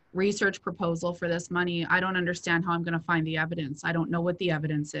research proposal for this money, I don't understand how I'm going to find the evidence. I don't know what the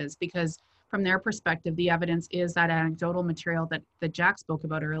evidence is, because from their perspective, the evidence is that anecdotal material that Jack spoke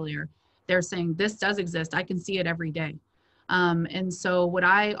about earlier. They're saying this does exist. I can see it every day. And so what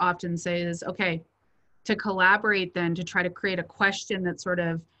I often say is, okay, to collaborate then to try to create a question that sort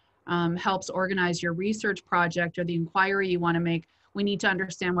of helps organize your research project or the inquiry you want to make, we need to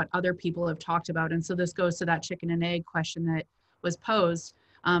understand what other people have talked about. And so this goes to that chicken and egg question that was posed.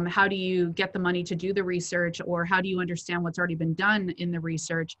 How do you get the money to do the research, or how do you understand what's already been done in the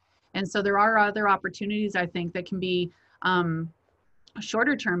research? And so there are other opportunities, I think, that can be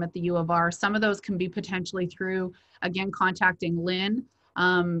shorter term at the U of R. Some of those can be potentially through, again, contacting Lynn.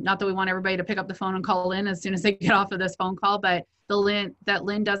 Not that we want everybody to pick up the phone and call Lynn as soon as they get off of this phone call, but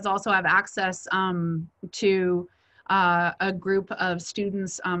Lynn does also have access to a group of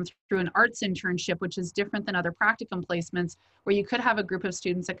students through an arts internship, which is different than other practicum placements, where you could have a group of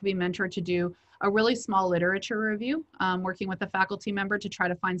students that could be mentored to do a really small literature review, working with a faculty member to try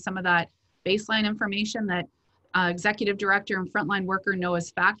to find some of that baseline information that executive director and frontline worker know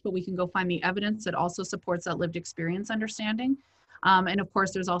as fact, but we can go find the evidence that also supports that lived experience understanding. And of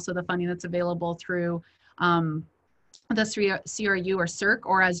course, there's also the funding that's available through the CRU or CERC,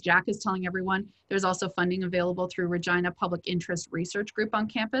 or as Jack is telling everyone, there's also funding available through Regina Public Interest Research Group on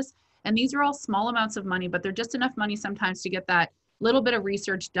campus. And these are all small amounts of money, but they're just enough money sometimes to get that little bit of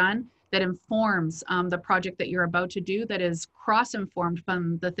research done that informs the project that you're about to do, that is cross-informed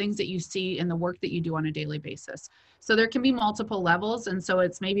from the things that you see in the work that you do on a daily basis. So there can be multiple levels, and so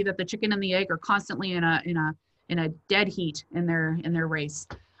it's maybe that the chicken and the egg are constantly in a dead heat in their race.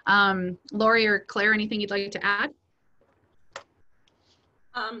 Lori or Claire, anything you'd like to add?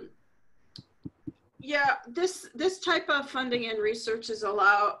 Yeah, this type of funding and research is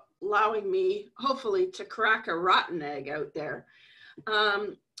allowing me, hopefully, to crack a rotten egg out there.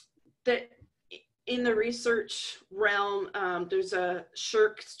 That in the research realm, there's a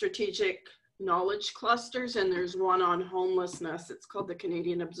SSHRC strategic knowledge clusters, and there's one on homelessness. It's called the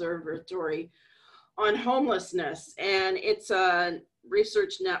Canadian Observatory on Homelessness, and it's a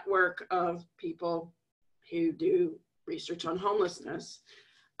research network of people who do research on homelessness.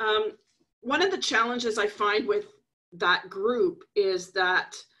 One of the challenges I find with that group is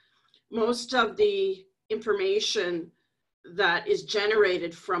that most of the information that is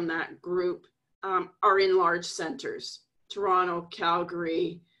generated from that group are in large centers, Toronto,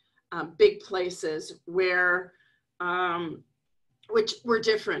 Calgary, big places where, which we're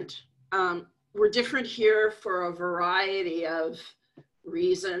different. We're different here for a variety of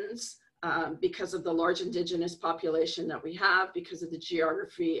reasons, because of the large Indigenous population that we have, because of the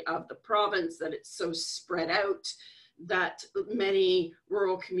geography of the province, that it's so spread out, that many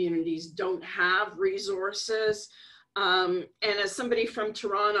rural communities don't have resources. And as somebody from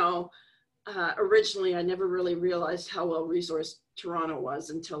Toronto, originally, I never really realized how well resourced Toronto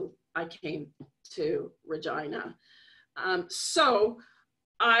was until I came to Regina. So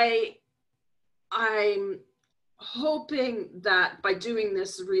I'm hoping that by doing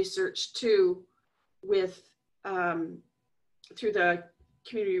this research too, with through the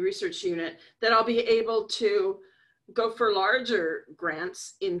community research unit, that I'll be able to go for larger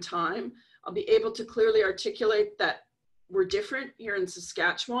grants in time. I'll be able to clearly articulate that we're different here in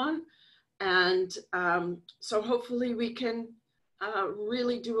Saskatchewan. And so hopefully we can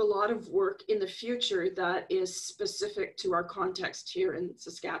really do a lot of work in the future that is specific to our context here in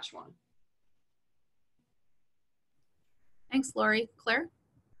Saskatchewan. Thanks, Lori. Claire?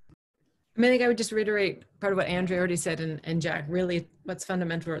 I think I would just reiterate part of what Andrea already said, and Jack, really what's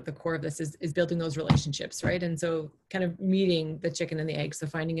fundamental at the core of this is building those relationships, right? And so kind of meeting the chicken and the egg. So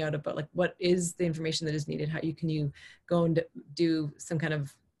finding out about like, what is the information that is needed? How can you go and do some kind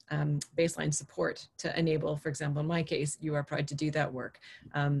of baseline support to enable, for example, in my case, UR Pride to do that work.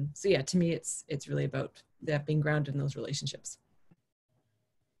 So yeah, to me, it's really about that being grounded in those relationships.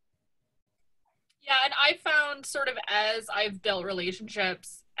 Yeah, and I found sort of as I've built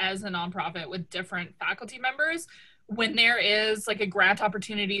relationships as a nonprofit with different faculty members, when there is like a grant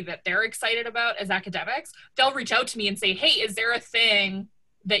opportunity that they're excited about as academics, they'll reach out to me and say, hey, is there a thing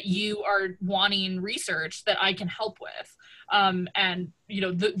that you are wanting research that I can help with? And you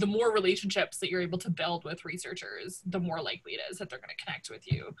know, the more relationships that you're able to build with researchers, the more likely it is that they're going to connect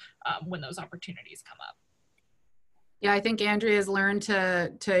with you when those opportunities come up. Yeah, I think Andrea has learned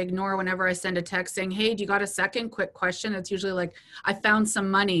to ignore whenever I send a text saying, hey, do you got a second? Quick question. It's usually like, I found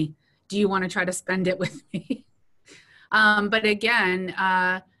some money. Do you want to try to spend it with me? But again,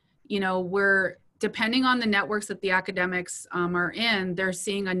 you know, we're depending on the networks that the academics are in, they're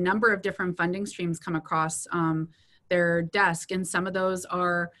seeing a number of different funding streams come across their desk. And some of those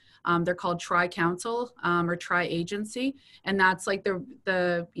are, they're called tri-council or tri-agency. And that's like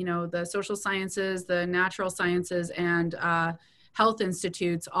the you know, the social sciences, the natural sciences, and health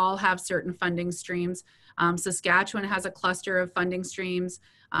institutes all have certain funding streams. Saskatchewan has a cluster of funding streams.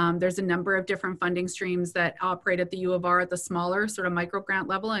 There's a number of different funding streams that operate at the U of R at the smaller sort of micro grant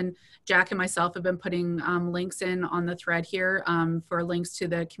level. And Jack and myself have been putting links in on the thread here for links to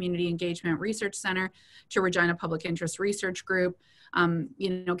the Community Engagement Research Center, to Regina Public Interest Research Group.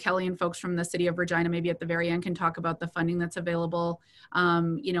 You know, Kelly and folks from the city of Regina maybe at the very end can talk about the funding that's available,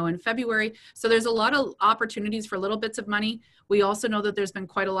 you know, in February. So there's a lot of opportunities for little bits of money. We also know that there's been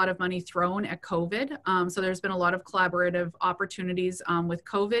quite a lot of money thrown at COVID. So there's been a lot of collaborative opportunities with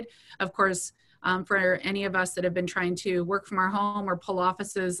COVID. Of course, for any of us that have been trying to work from our home or pull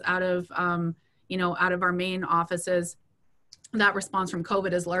offices out of, you know, out of our main offices, that response from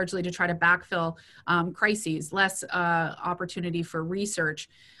COVID is largely to try to backfill crises, less opportunity for research.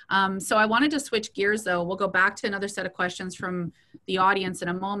 So I wanted to switch gears though. We'll go back to another set of questions from the audience in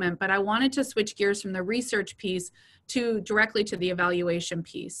a moment, but I wanted to switch gears from the research piece directly to the evaluation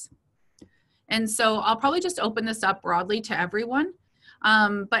piece. And so I'll probably just open this up broadly to everyone.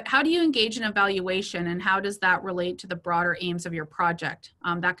 But how do you engage in evaluation, and how does that relate to the broader aims of your project?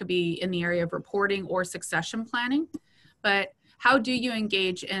 That could be in the area of reporting or succession planning, but how do you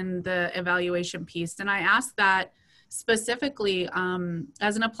engage in the evaluation piece? And I asked that specifically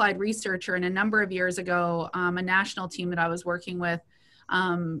as an applied researcher, and a number of years ago, a national team that I was working with,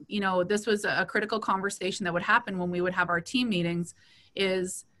 you know, this was a critical conversation that would happen when we would have our team meetings,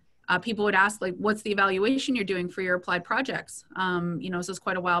 is people would ask, like, what's the evaluation you're doing for your applied projects? You know, this is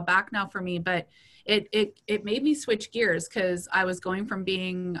quite a while back now for me, but it made me switch gears, because I was going from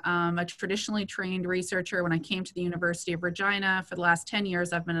being a traditionally trained researcher. When I came to the University of Regina for the last 10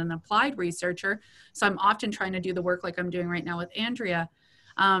 years, I've been an applied researcher. So I'm often trying to do the work like I'm doing right now with Andrea.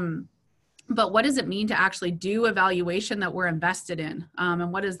 But what does it mean to actually do evaluation that we're invested in?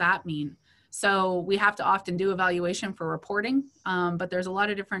 And what does that mean? So we have to often do evaluation for reporting, but there's a lot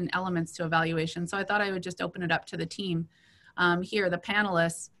of different elements to evaluation. So I thought I would just open it up to the team here, the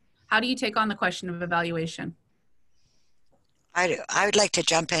panelists. How do you take on the question of evaluation? I would like to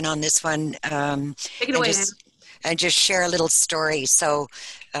jump in on this one. Take it away, and just share a little story. So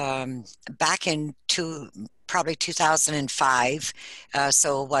back in probably 2005,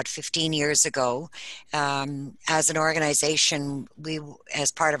 so what, 15 years ago, as an organization, we, as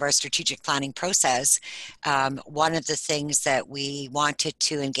part of our strategic planning process, one of the things that we wanted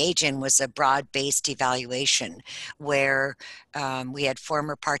to engage in was a broad-based evaluation where we had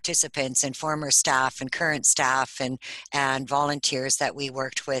former participants and former staff and current staff and volunteers that we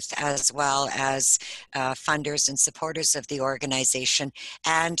worked with, as well as funders and supporters of the organization,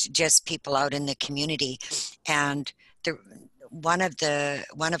 and just people out in the community. And one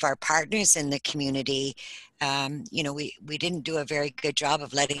of our partners in the community, you know, we didn't do a very good job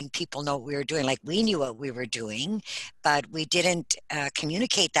of letting people know what we were doing. Like, we knew what we were doing, but we didn't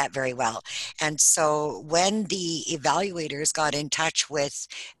communicate that very well. And so when the evaluators got in touch with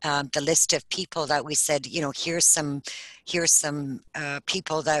the list of people that we said, you know, here's some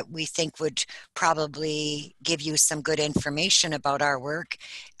people that we think would probably give you some good information about our work,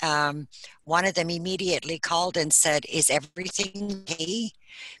 one of them immediately called and said, "Is everything okay?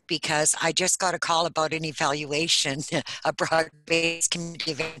 Because I just got a call about an evaluation, a broad-based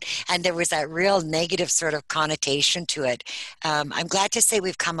community event," and there was that real negative sort of connotation to it. I'm glad to say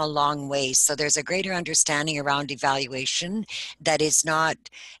we've come a long way. So there's a greater understanding around evaluation that is not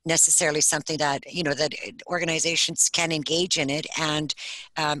necessarily something that, you know, that organizations can engage in it, and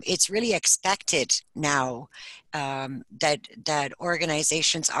it's really expected now that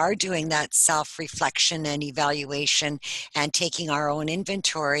organizations are doing that self-reflection and evaluation and taking our own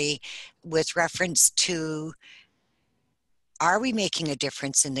inventory with reference to, are we making a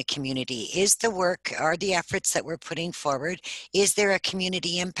difference in the community? Is the work, are the efforts that we're putting forward, is there a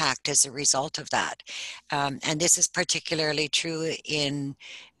community impact as a result of that? And this is particularly true in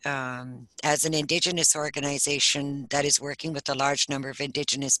as an Indigenous organization that is working with a large number of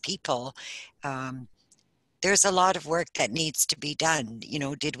Indigenous people. There's a lot of work that needs to be done. You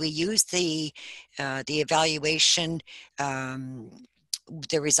know, did we use the evaluation,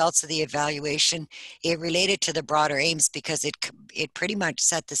 the results of the evaluation? It related to the broader aims because it pretty much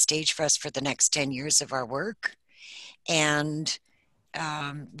set the stage for us for the next 10 years of our work. And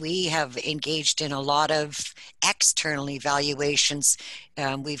we have engaged in a lot of external evaluations.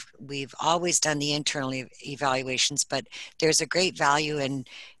 We've always done the internal evaluations, but there's a great value in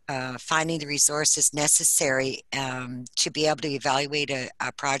finding the resources necessary to be able to evaluate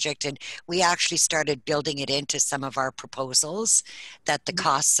a project. And we actually started building it into some of our proposals, that the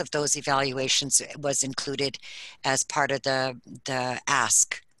costs of those evaluations was included as part of the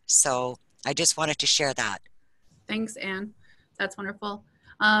ask. So I just wanted to share that. Thanks, Anne. That's wonderful.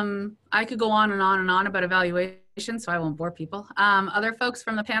 I could go on and on and on about evaluation, so I won't bore people. Other folks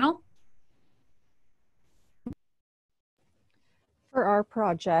from the panel? For our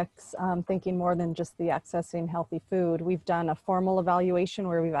projects, thinking more than just the accessing healthy food, we've done a formal evaluation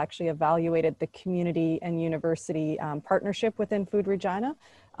where we've actually evaluated the community and university partnership within Food Regina,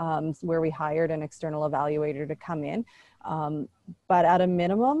 where we hired an external evaluator to come in. But at a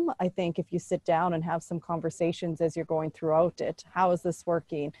minimum, I think if you sit down and have some conversations as you're going throughout it, how is this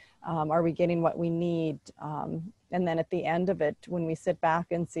working? Are we getting what we need? And then at the end of it, when we sit back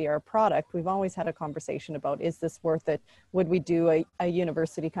and see our product, we've always had a conversation about, is this worth it? Would we do a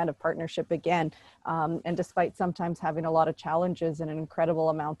university kind of partnership again? And despite sometimes having a lot of challenges and an incredible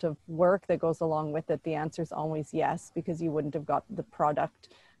amount of work that goes along with it, the answer is always yes, because you wouldn't have got the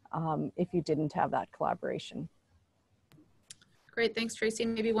product if you didn't have that collaboration. Great, thanks, Tracy.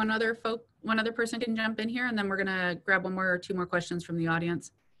 Maybe one other person can jump in here, and then we're gonna grab one more or two more questions from the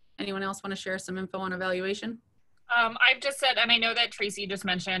audience. Anyone else want to share some info on evaluation? I've just said, and I know that Tracy just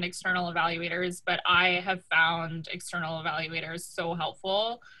mentioned external evaluators, but I have found external evaluators so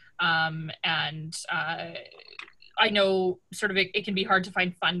helpful. And I know sort of it can be hard to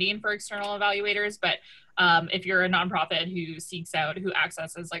find funding for external evaluators, but if you're a nonprofit who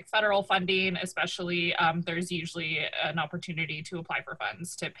accesses like federal funding, especially, there's usually an opportunity to apply for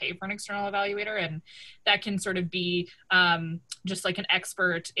funds to pay for an external evaluator. And that can sort of be just like an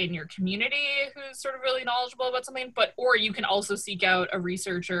expert in your community who's sort of really knowledgeable about something, or you can also seek out a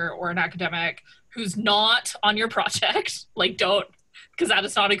researcher or an academic who's not on your project, like because that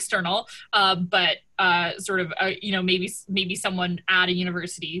is not external, but you know, maybe someone at a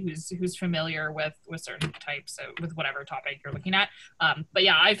university who's familiar with certain types of, with whatever topic you're looking at. But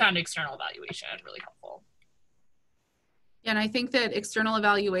yeah, I found external evaluation really helpful. Yeah, and I think that external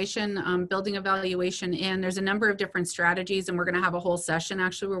evaluation, building evaluation in, there's a number of different strategies, and we're going to have a whole session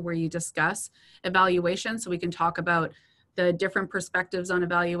actually where you discuss evaluation, so we can talk about the different perspectives on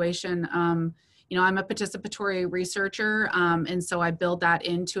evaluation. I'm a participatory researcher, and so I build that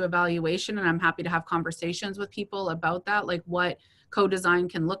into evaluation, and I'm happy to have conversations with people about that, like what co-design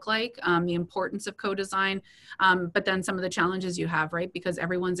can look like, the importance of co-design, but then some of the challenges you have, right? Because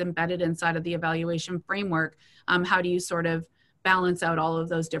everyone's embedded inside of the evaluation framework. How do you sort of balance out all of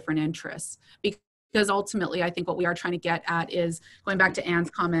those different interests? Because ultimately, I think what we are trying to get at is, going back to Anne's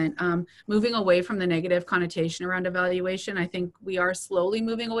comment, moving away from the negative connotation around evaluation. I think we are slowly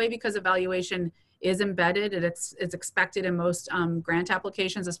moving away because evaluation is embedded. It's expected in most grant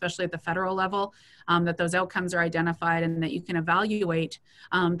applications, especially at the federal level, that those outcomes are identified and that you can evaluate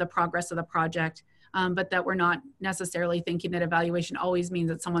the progress of the project. But that we're not necessarily thinking that evaluation always means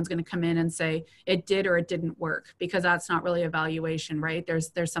that someone's going to come in and say it did or it didn't work, because that's not really evaluation, right?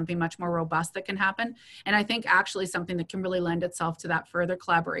 There's something much more robust that can happen. And I think actually something that can really lend itself to that further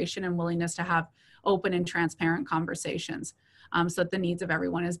collaboration and willingness to have open and transparent conversations, so that the needs of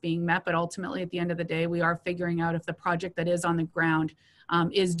everyone is being met. But ultimately, at the end of the day, we are figuring out if the project that is on the ground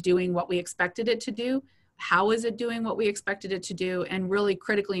is doing what we expected it to do. How is it doing what we expected it to do? And really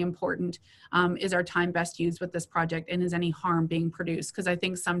critically important, is our time best used with this project, and is any harm being produced? Because I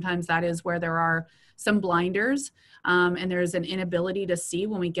think sometimes that is where there are some blinders, and there's an inability to see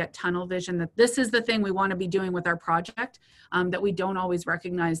when we get tunnel vision that this is the thing we want to be doing with our project, that we don't always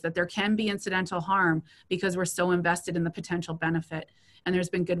recognize that there can be incidental harm because we're so invested in the potential benefit. And there's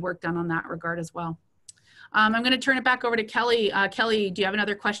been good work done on that regard as well. I'm going to turn it back over to Kelly. Kelly, do you have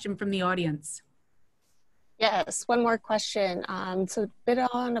another question from the audience? Yes, one more question. So a bit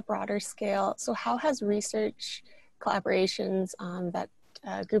on a broader scale. So how has research collaborations that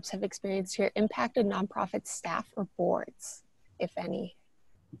groups have experienced here impacted nonprofit staff or boards, if any?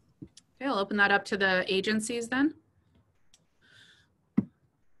 Okay, I'll open that up to the agencies then.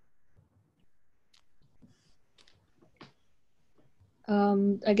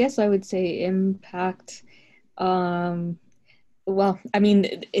 I guess I would say impact. Well, I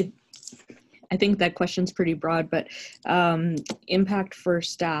mean, I think that question's pretty broad, but impact for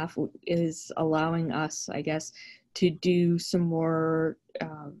staff is allowing us, I guess, to do some more,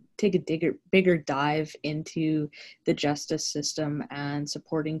 take a bigger dive into the justice system and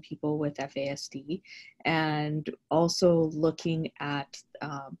supporting people with FASD, and also looking at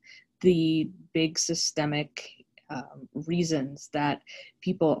the big systemic reasons that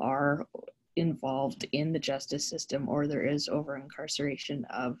people are involved in the justice system, or there is over incarceration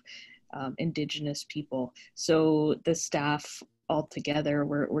of Indigenous people. So the staff altogether,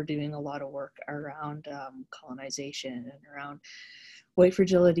 we're doing a lot of work around colonization and around white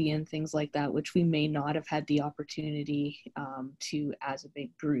fragility and things like that, which we may not have had the opportunity to as a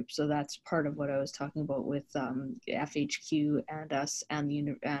big group. So that's part of what I was talking about with FHQ and us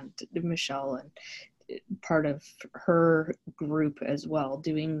and Michelle, and part of her group as well.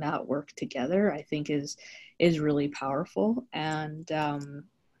 Doing that work together, I think is really powerful, and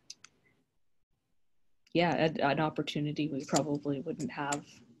yeah, an opportunity we probably wouldn't have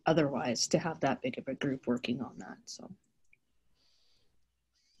otherwise to have that big of a group working on that. So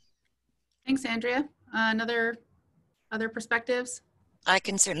thanks, Andrea. Other perspectives? I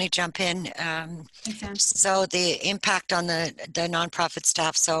can certainly jump in. Thanks, Anne. So the impact on the nonprofit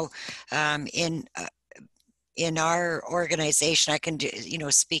staff. So in our organization, I can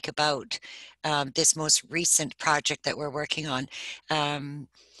speak about this most recent project that we're working on.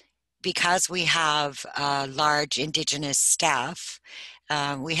 Because we have large Indigenous staff,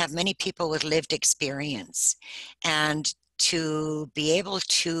 we have many people with lived experience, and to be able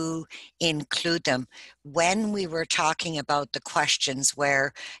to include them when we were talking about the questions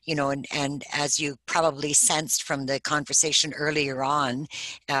where, and as you probably sensed from the conversation earlier on,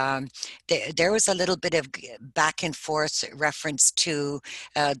 there was a little bit of back and forth reference to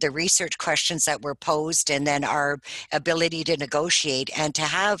the research questions that were posed, and then our ability to negotiate, and to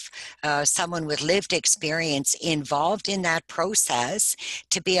have someone with lived experience involved in that process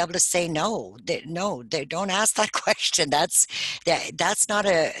to be able to say, no, don't ask that question. That's a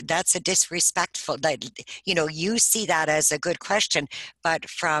disrespectful, that you see that as a good question, but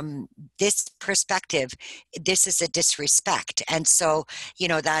from this perspective, this is a disrespect. And so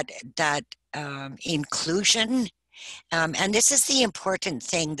that inclusion, and this is the important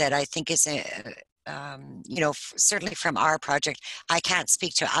thing that I think is certainly from our project. I can't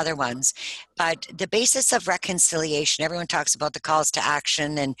speak to other ones, but the basis of reconciliation, everyone talks about the calls to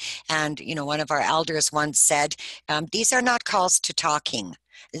action, and one of our elders once said, these are not calls to talking,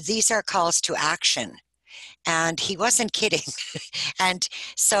 these are calls to action. And he wasn't kidding. And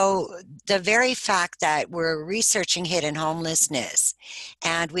so the very fact that we're researching hidden homelessness,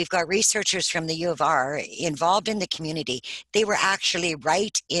 and we've got researchers from the U of R involved in the community, they were actually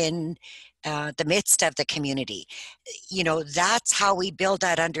right in the midst of the community. You know, that's how we build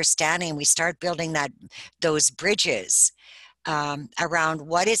that understanding. We start building those bridges around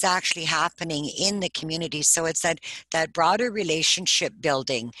what is actually happening in the community. So it's that broader relationship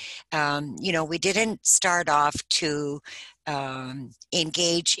building. You know, we didn't start off to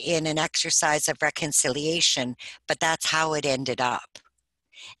engage in an exercise of reconciliation, but that's how it ended up.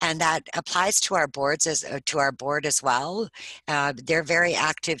 And that applies to our boards to our board as well. They're very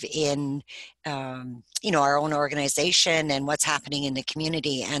active in, you know, our own organization and what's happening in the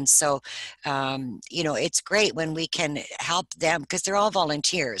community. And so, you know, it's great when we can help them, because they're all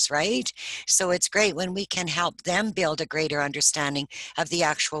volunteers, right? So it's great when we can help them build a greater understanding of the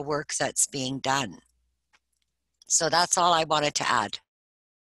actual work that's being done. So that's all I wanted to add.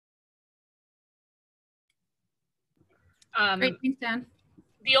 Great, thanks, Dan.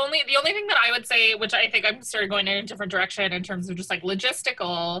 The only thing that I would say, which I think I'm sort of going in a different direction in terms of just like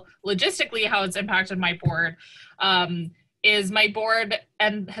logistically how it's impacted my board, is my board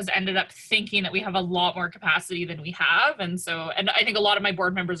has ended up thinking that we have a lot more capacity than we have. And I think a lot of my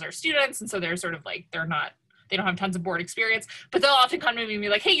board members are students, and so they're sort of like, they don't have tons of board experience, but they'll often come to me and be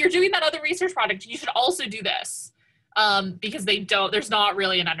like, hey, you're doing that other research project, you should also do this. Because there's not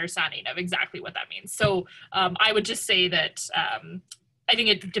really an understanding of exactly what that means. So I would just say that I think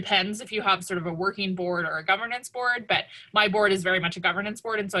it depends if you have sort of a working board or a governance board, but my board is very much a governance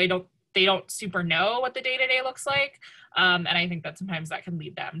board, and so they don't super know what the day-to-day looks like. And I think that sometimes that can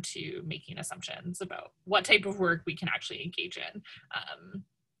lead them to making assumptions about what type of work we can actually engage in.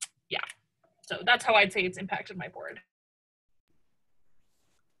 Yeah, so that's how I'd say it's impacted my board.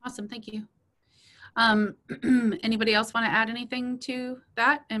 Awesome, thank you. Anybody else want to add anything to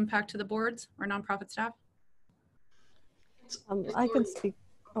that impact to the boards or nonprofit staff? I can speak.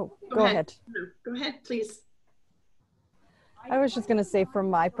 Oh, go ahead. Go ahead, please. I was just going to say, from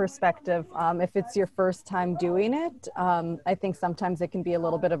my perspective, if it's your first time doing it, I think sometimes it can be a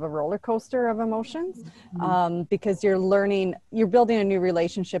little bit of a roller coaster of emotions, because you're building a new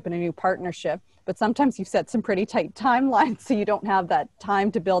relationship and a new partnership, but sometimes you set some pretty tight timelines, so you don't have that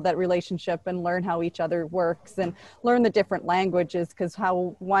time to build that relationship and learn how each other works and learn the different languages, because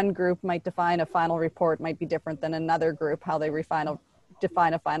how one group might define a final report might be different than another group, how they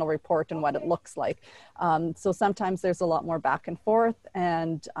define a final report and what it looks like. So sometimes there's a lot more back and forth,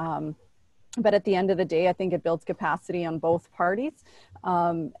 and but at the end of the day, I think it builds capacity on both parties.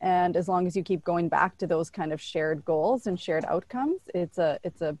 And as long as you keep going back to those kind of shared goals and shared outcomes, it's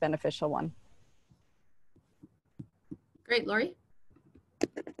a beneficial one. Great, Lori.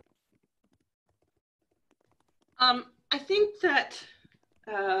 I think that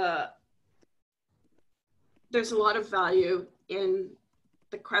there's a lot of value in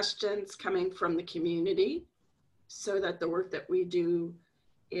the questions coming from the community, so that the work that we do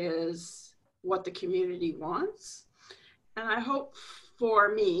is what the community wants. And I hope,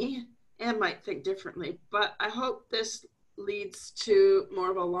 for me, Anne might think differently, but I hope this leads to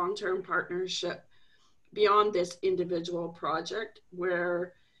more of a long-term partnership beyond this individual project,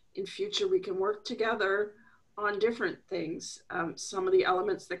 where in future we can work together on different things. Some of the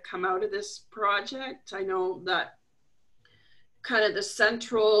elements that come out of this project, I know that kind of the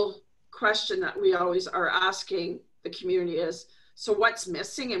central question that we always are asking the community is, so what's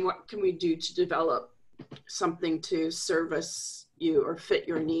missing and what can we do to develop something to service you or fit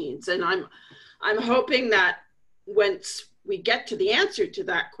your needs? And I'm hoping that once we get to the answer to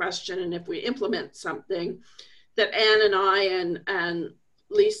that question, and if we implement something, that Anne and I and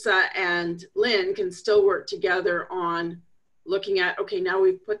Lisa and Lynn can still work together on looking at, okay, now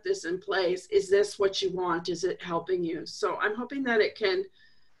we've put this in place. Is this what you want? Is it helping you? So I'm hoping that it can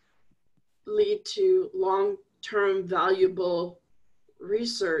lead to long-term valuable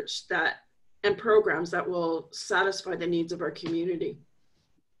research and programs that will satisfy the needs of our community.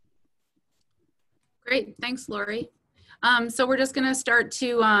 Great, thanks, Lori. So we're just gonna start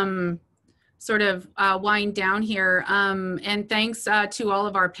to sort of wind down here. And thanks to all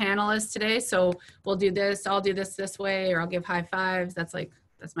of our panelists today. So we'll do this, I'll do this way, or I'll give high fives. That's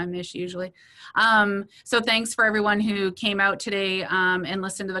my mish usually. So thanks for everyone who came out today and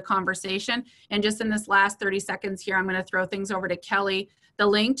listened to the conversation. And just in this last 30 seconds here, I'm gonna throw things over to Kelly. The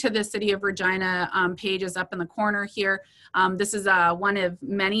link to the City of Regina page is up in the corner here. This is one of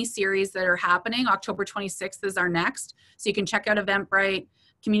many series that are happening. October 26th is our next. So you can check out Eventbrite.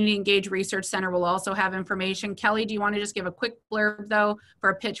 Community Engage Research Center will also have information. Kelly, do you want to just give a quick blurb though for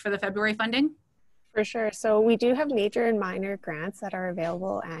a pitch for the February funding? For sure. So we do have major and minor grants that are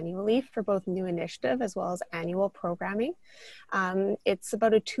available annually for both new initiative as well as annual programming. It's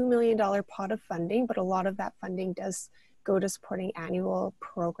about a $2 million pot of funding, but a lot of that funding does go to supporting annual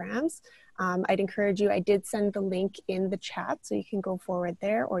programs. I'd encourage you, I did send the link in the chat, so you can go forward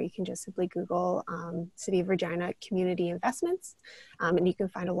there, or you can just simply Google City of Regina Community Investments, and you can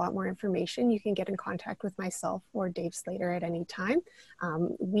find a lot more information. You can get in contact with myself or Dave Slater at any time.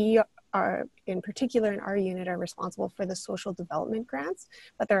 We are, in particular in our unit, are responsible for the social development grants,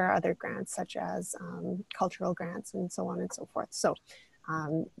 but there are other grants such as cultural grants and so on and so forth. So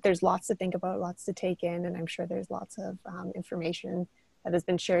there's lots to think about, lots to take in, and I'm sure there's lots of information that has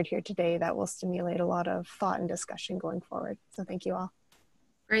been shared here today that will stimulate a lot of thought and discussion going forward. So thank you all.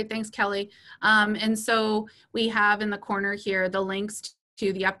 Great, thanks, Kelly. And so we have in the corner here the links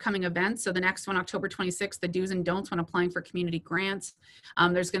to the upcoming events. So the next one, October 26th, the do's and don'ts when applying for community grants.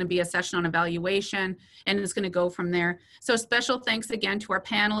 There's going to be a session on evaluation, and it's going to go from there. So special thanks again to our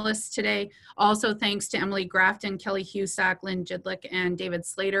panelists today. Also thanks to Emily Grafton, Kelly Husak, Lynn Jidlick, and David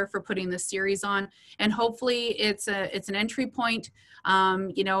Slater for putting this series on. And hopefully it's an entry point.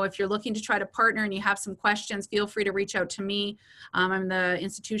 You know, if you're looking to try to partner and you have some questions, feel free to reach out to me. I'm the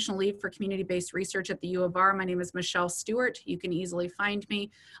institutional lead for community-based research at the U of R. My name is Michelle Stewart. You can easily find me.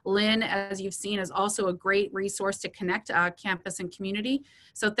 Lynn, as you've seen, is also a great resource to connect campus and community.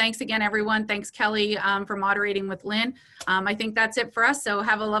 So thanks again, everyone. Thanks, Kelly, for moderating with Lynn. I think that's it for us. So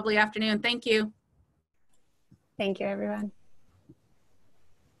have a lovely afternoon. Thank you. Thank you, everyone.